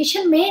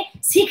ऑर्गेनाइजेशन में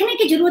सीखने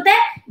की जरूरत है,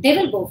 they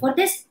will go for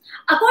this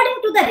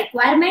according to the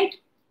requirement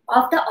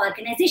of the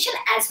organization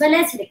as well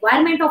as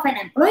requirement of an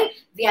employee.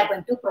 We are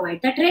going to provide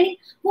the training.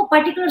 वो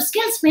particular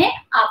skills में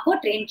आपको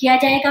ट्रेन किया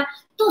जाएगा.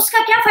 तो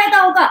उसका क्या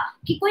फायदा होगा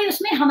कि कोई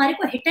उसमें हमारे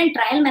को हिट एंड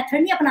ट्रायल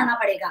मेथड नहीं अपनाना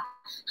पड़ेगा.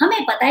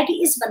 हमें पता है कि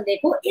इस बंदे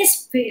को इस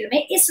फील्ड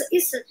में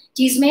इस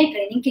चीज में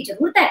ट्रेनिंग की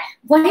जरूरत है,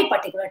 वही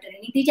पर्टिकुलर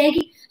ट्रेनिंग दी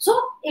जाएगी.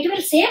 So it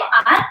will save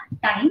our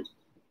time,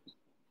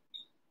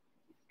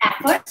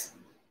 efforts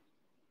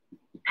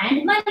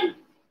and money.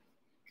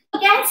 तो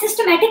क्या है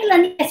सिस्टमैटिक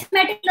लर्निंग?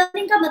 सिस्टमैटिक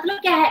लर्निंग का मतलब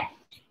क्या है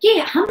कि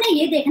हमने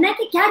ये देखना है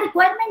कि क्या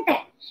रिक्वायरमेंट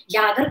है,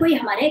 या अगर कोई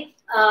हमारे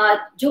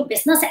जो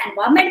बिजनेस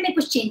एनवायरनमेंट में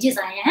कुछ चेंजेस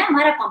आए हैं,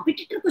 हमारा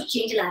कॉम्पिटिटर कुछ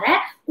चेंज ला रहा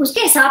है,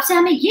 उसके हिसाब से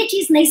हमें ये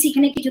चीज नहीं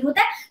सीखने की जरूरत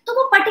है, तो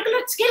वो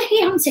पर्टिकुलर स्किल ही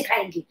हम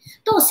सिखाएंगे.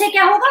 तो उससे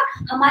क्या होगा,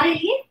 हमारे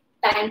लिए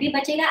टाइम भी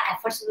बचेगा,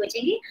 एफर्ट्स भी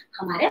बचेंगी,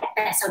 हमारे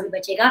पैसा भी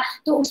बचेगा.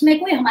 तो उसमें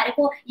कोई हमारे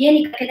को ये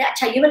नहीं करके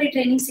अच्छा ये वाली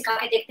ट्रेनिंग सिखा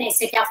के देखते हैं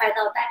इससे क्या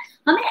फायदा होता है.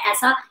 हमें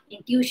ऐसा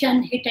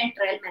intuition, hit and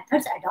trial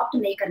methods adopt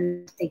नहीं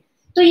करते.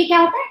 तो ये क्या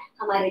होता है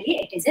हमारे लिए,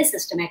 it is a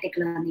systematic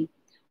learning.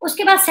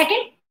 उसके बाद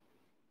सेकंड,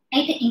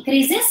 इट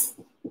इंक्रीजेस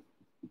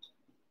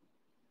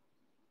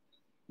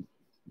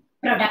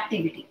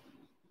प्रोडक्टिविटी.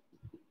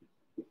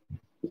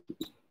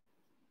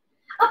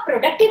 अब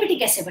प्रोडक्टिविटी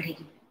कैसे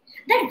बढ़ेगी?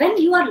 That when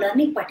you are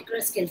learning particular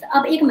skills.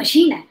 अब एक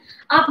मशीन है,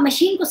 आप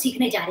मशीन को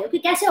सीखने जा रहे हो कि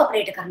कैसे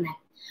ऑपरेट करना है.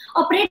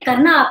 ऑपरेट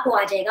करना आपको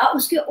आ जाएगा,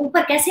 उसके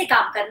ऊपर कैसे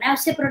काम करना है,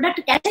 उससे प्रोडक्ट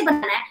कैसे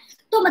बनाना है.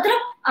 तो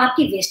मतलब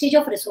आपकी वेस्टेज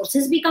ऑफ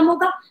रिसोर्सेज भी कम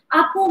होगा,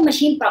 आपको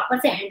मशीन प्रॉपर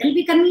से हैंडल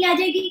भी करनी आ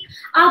जाएगी,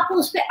 आपको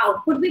उस पर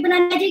आउटपुट भी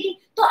बनानी आ जाएगी.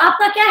 तो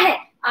आपका क्या है,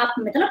 आप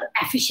मतलब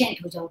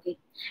एफिशिएंट हो जाओगे.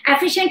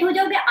 एफिशिएंट हो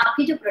जाओगे,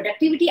 आपकी जो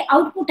प्रोडक्टिविटी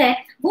आउटपुट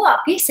है वो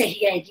आपकी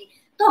सही आएगी.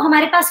 तो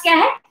हमारे पास क्या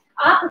है,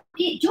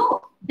 आपकी जो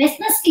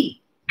बिजनेस की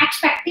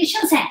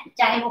एक्सपेक्टेशंस हैं,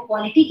 चाहे वो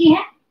क्वालिटी की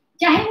है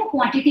चाहे वो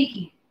क्वांटिटी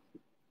की.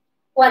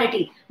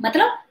 क्वालिटी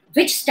मतलब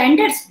which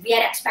standards we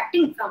are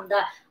expecting from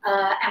the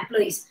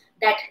employees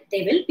that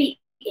they will be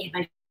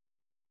able.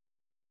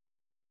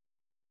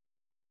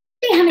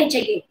 हमें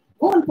चाहिए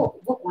वो उनको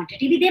वो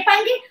क्वांटिटी भी दे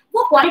पाएंगे,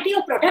 वो क्वालिटी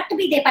ऑफ प्रोडक्ट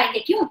भी दे पाएंगे।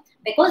 क्यों?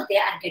 Because they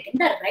are getting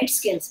the right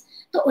skills.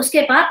 तो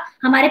उसके बाद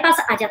हमारे पास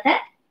आ जाता है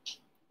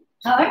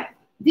third,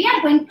 we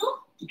are going to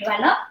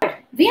develop,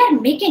 we are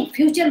making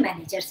future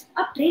managers.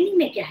 अब ट्रेनिंग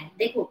में क्या है,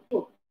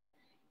 देखो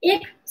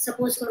एक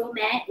सपोज करो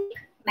मैं एक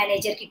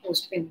मैनेजर की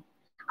पोस्ट पे हूँ।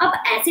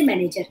 अब एज ए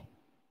मैनेजर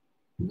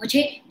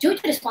मुझे जो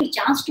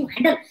chance to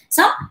handle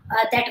some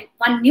that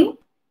one new,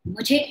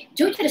 मुझे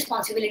जो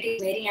रिस्पॉन्सिबिलिटी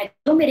मेरी है,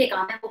 जो मेरे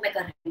काम है, वो मैं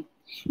कर रही हूँ।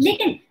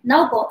 लेकिन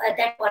now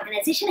that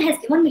organisation has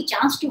given me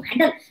chance to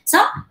handle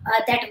some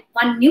that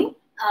one knew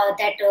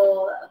that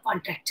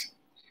contract,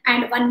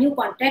 and one new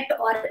contract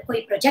और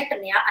कोई प्रोजेक्ट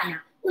नया आया,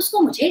 उसको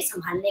मुझे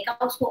संभालने का,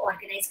 उसको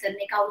ऑर्गेनाइज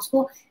करने का,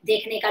 उसको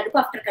देखने का, लुक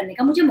आफ्टर करने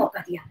का मुझे मौका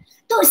दिया।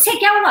 तो इससे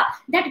क्या हुआ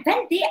that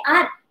when they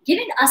are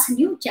giving us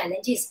new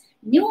challenges,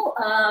 knew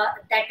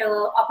that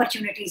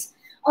opportunities,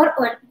 और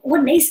वो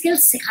नई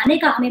स्किल्स सिखाने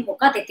का हमें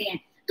मौका देते हैं,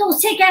 तो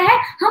उससे क्या है,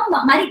 हम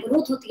हमारी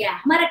ग्रोथ होती है,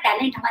 हमारा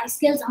टैलेंट, हमारी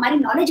स्किल्स, हमारी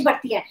नॉलेज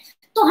बढ़ती है।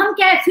 तो हम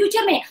क्या है,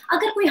 फ्यूचर में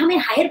अगर कोई हमें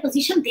हायर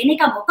पोजीशन देने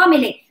का मौका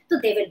मिले तो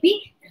दे विल बी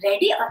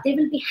रेडी और they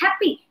will be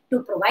happy to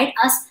provide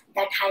us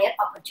that higher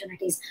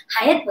opportunities,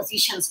 higher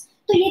positions.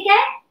 तो ये क्या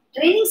है,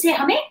 ट्रेनिंग से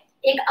हमें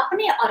एक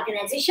अपने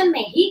ऑर्गेनाइजेशन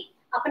में ही,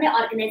 अपने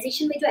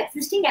ऑर्गेनाइजेशन में जो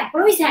एग्जिस्टिंग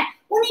एम्प्लॉइज हैं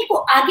उन्हीं को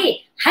आगे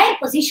हायर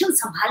पोजीशन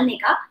संभालने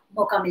का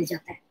मौका मिल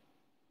जाता है।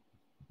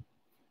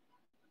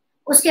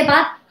 उसके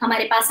बाद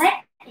हमारे पास है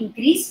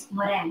increase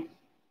moral.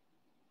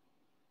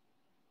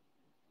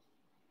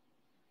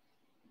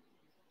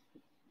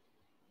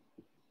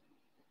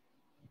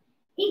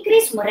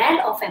 Increase moral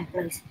of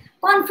employees,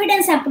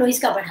 confidence employees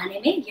का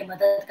बढ़ाने में ये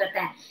मदद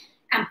करता है।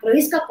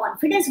 एम्प्लॉइज का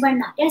कॉन्फिडेंस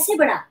बढ़ना कैसे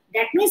बढ़ा,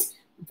 that means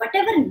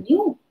whatever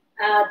new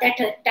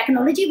that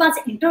technology was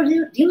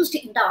introduced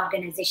in the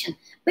organization,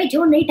 भाई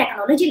जो नई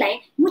टेक्नोलॉजी लाई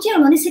मुझे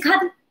उन्होंने सिखा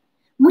दी,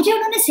 मुझे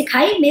उन्होंने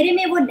सिखाई, मेरे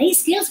में वो नई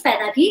स्किल्स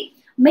पैदा की,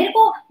 मेरे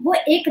को वो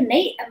एक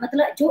नई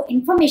मतलब जो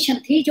इंफॉर्मेशन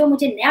थी, जो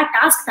मुझे नया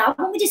टास्क था,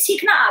 वो मुझे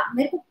सीखना आ,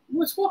 मेरे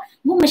को उसको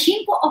वो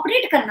मशीन को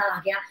ऑपरेट करना आ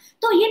गया।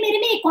 तो ये मेरे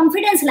में एक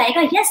कॉन्फिडेंस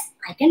लाएगा, yes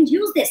I can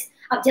use this.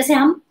 अब जैसे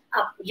हम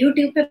अब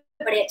यूट्यूब पे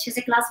बड़े अच्छे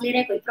से क्लास ले रहे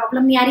हैं, कोई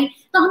प्रॉब्लम नहीं आ रही,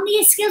 तो हमने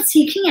ये स्किल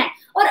सीखी है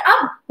और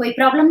अब कोई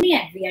प्रॉब्लम नहीं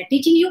है, we are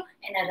teaching you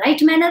in a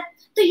right manner.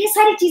 तो ये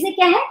सारी चीजें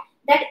क्या है,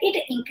 that it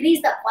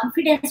increase the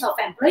confidence of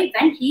employee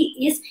when he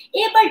is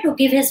able to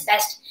give his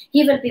best.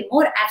 He will be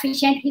more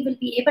efficient, he will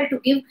be able to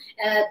give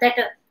that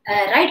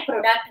right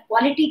product,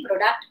 quality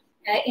product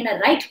in a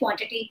right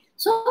quantity,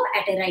 so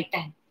at a right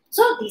time.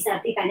 So these are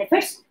the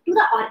benefits to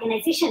the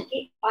organization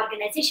की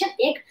organization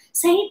एक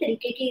सही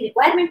तरीके की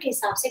requirement के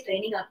हिसाब से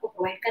training आपको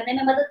provide करने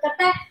में मदद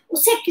करता है।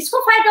 उससे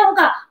किसको फायदा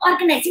होगा,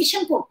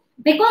 organization को,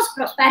 because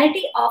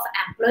prosperity of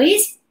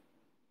employees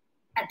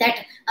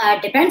that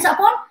depends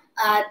upon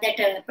that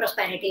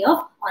prosperity of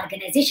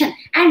organization,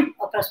 and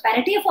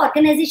prosperity of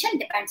organization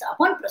depends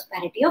upon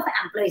prosperity of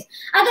employees.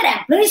 अगर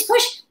employees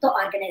खुश तो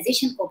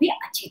organization को भी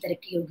अच्छी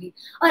तरक्की होगी,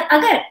 और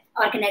अगर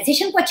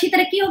organization को अच्छी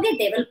तरक्की होगी,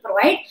 they will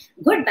provide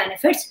good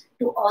benefits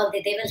to all,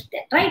 they will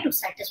try to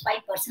satisfy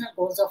personal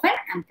goals of an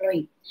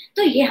employee.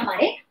 तो ये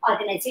हमारे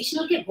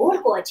organizational के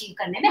goal को achieve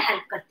करने में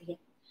help करती है।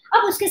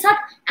 अब उसके साथ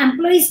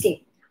employees के,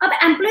 अब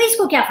employees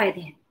को क्या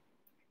फायदे हैं,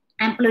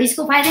 employees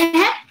को फायदे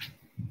हैं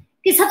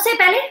कि सबसे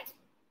पहले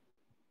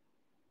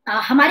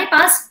हमारे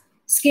पास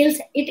skills,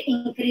 it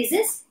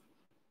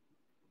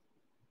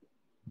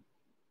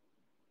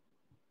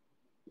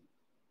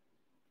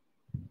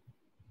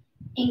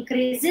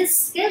increases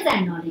skills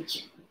and knowledge.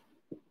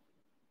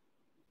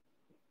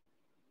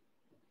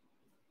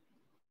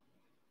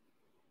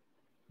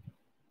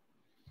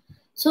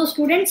 So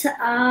students,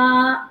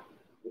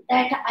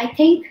 that I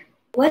think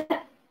were,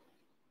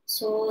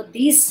 so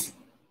these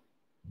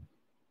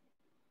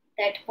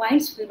that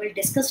points we will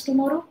discuss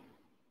tomorrow,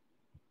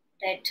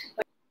 that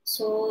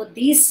so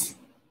these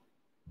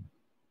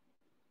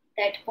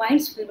that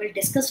points we will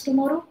discuss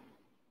tomorrow,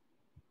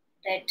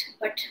 that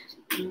but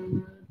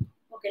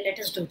okay, let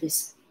us do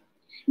this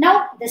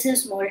now. This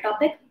is small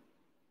topic.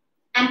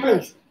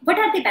 Employees, what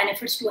are the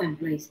benefits to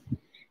employees?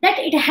 That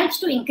it helps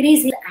to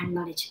increase and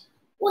knowledge.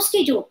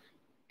 उसकी जो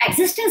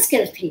existing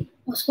skill थी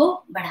उसको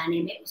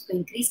बढ़ाने में, उसको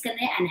increase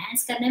करने,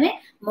 enhance करने में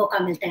मौका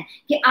मिलता है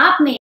कि आप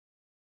में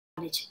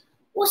नॉलेज,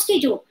 उसकी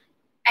जो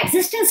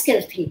एग्जिस्टिंग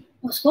स्किल थी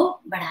उसको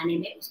बढ़ाने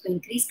में, उसको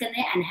इंक्रीज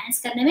करने,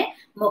 एनहांस करने में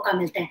मौका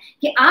मिलता है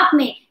कि आप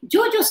में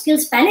जो जो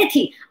स्किल्स पहले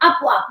थी अब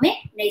वो आप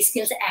में नई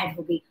स्किल्स ऐड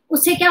होगी।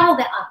 उससे क्या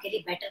होगा, आपके लिए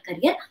बेटर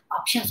करियर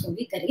ऑप्शंस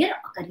होंगी,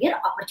 करियर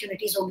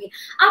अपॉर्चुनिटीज होंगी,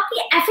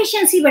 आपकी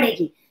एफिशिएंसी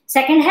बढ़ेगी।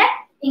 सेकंड है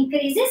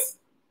इंक्रीजेस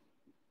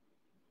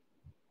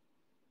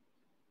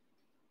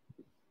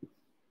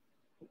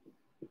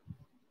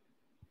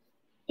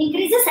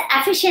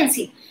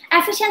efficiency.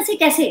 Efficiency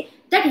कैसे,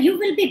 that you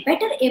will be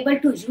better able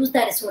to use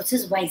the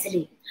resources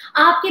wisely.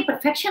 आपके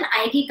परफेक्शन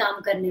आएगी काम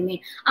करने में,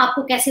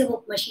 आपको कैसे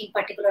वो मशीन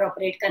पर्टिकुलर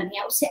ऑपरेट करनी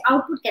है, उससे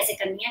आउटपुट कैसे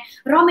करनी है,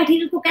 रॉ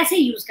मटेरियल को कैसे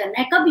यूज करना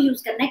है, कब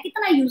यूज करना है,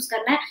 कितना यूज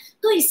करना है।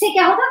 तो इससे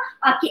क्या होगा,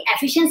 आपकी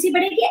एफिशिएंसी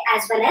बढ़ेगी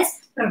एज वेल एज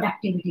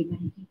प्रोडक्टिविटी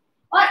बढ़ेगी,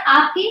 और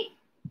आपकी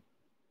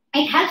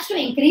it helps to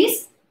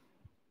increase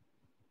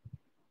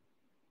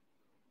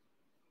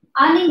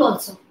earning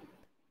also,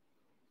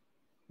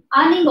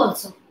 earning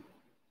also,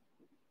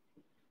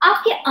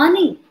 आपकी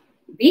अर्निंग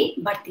भी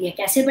बढ़ती है।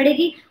 कैसे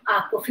बढ़ेगी?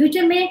 आपको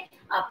फ्यूचर में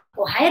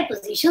आपको हायर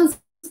पोजीशंस,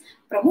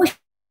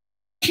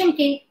 प्रमोशन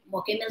के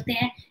मौके मिलते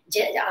हैं।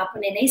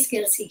 आपने नई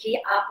स्किल सीखी,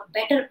 आप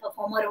बेटर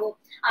परफॉर्मर हो,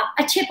 आप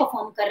अच्छे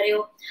परफॉर्म कर रहे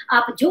हो,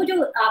 आप जो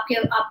जो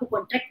आपको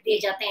कॉन्ट्रैक्ट दिए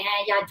जाते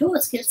हैं या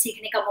जो स्किल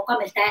सीखने का मौका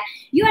मिलता है,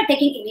 you are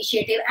taking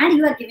initiative and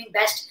you are giving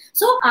best.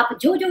 सो आप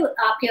जो जो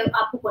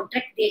आपको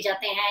कॉन्ट्रैक्ट दिए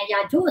जाते हैं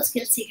या जो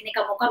स्किल सीखने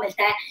का मौका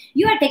मिलता है,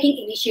 you are taking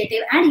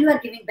initiative and you are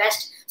giving best.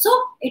 So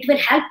it will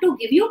help to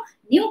give you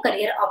new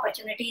career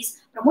opportunities,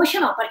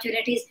 promotion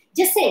opportunities,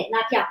 जिससे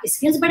ना कि आपकी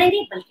स्किल्स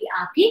बढ़ेंगी बल्कि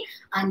आपकी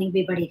अर्निंग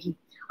भी बढ़ेगी।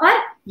 और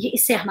ये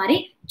इससे हमारी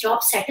job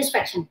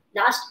satisfaction,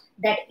 last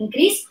that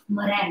increase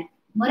moral,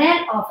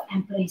 moral of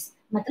employees,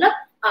 मतलब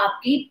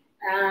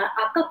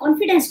आपका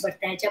कॉन्फिडेंस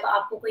बढ़ता है जब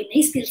आपको कोई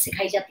नई स्किल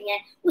सिखाई जाती है,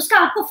 उसका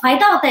आपको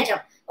फायदा होता है जब,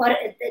 और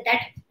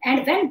that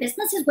and when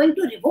business is going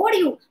to reward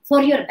you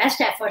for your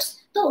best efforts,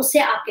 तो उससे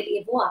आपके लिए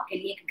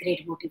एक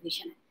ग्रेट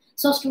मोटिवेशन है।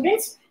 So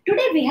students,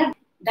 today we have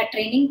the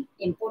training,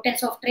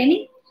 importance of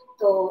training.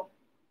 तो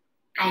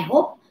I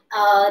hope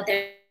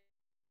that,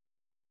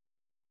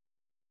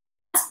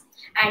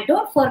 and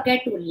don't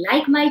forget to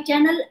like my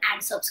channel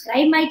and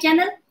subscribe my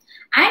channel,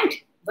 and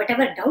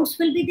whatever doubts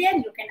will be there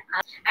you can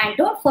ask, and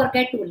don't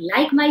forget to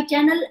like my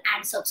channel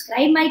and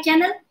subscribe my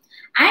channel,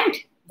 and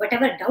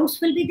whatever doubts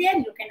will be there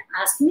you can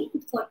ask me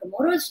for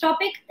tomorrow's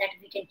topic, that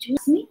we can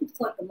choose me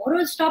for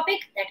tomorrow's topic,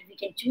 that we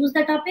can choose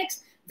the topics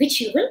which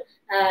you will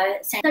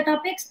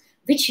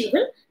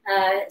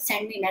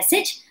send me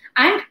message,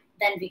 and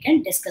then we can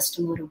discuss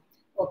tomorrow.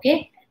 Okay,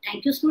 thank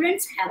you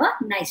students, have a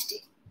nice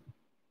day.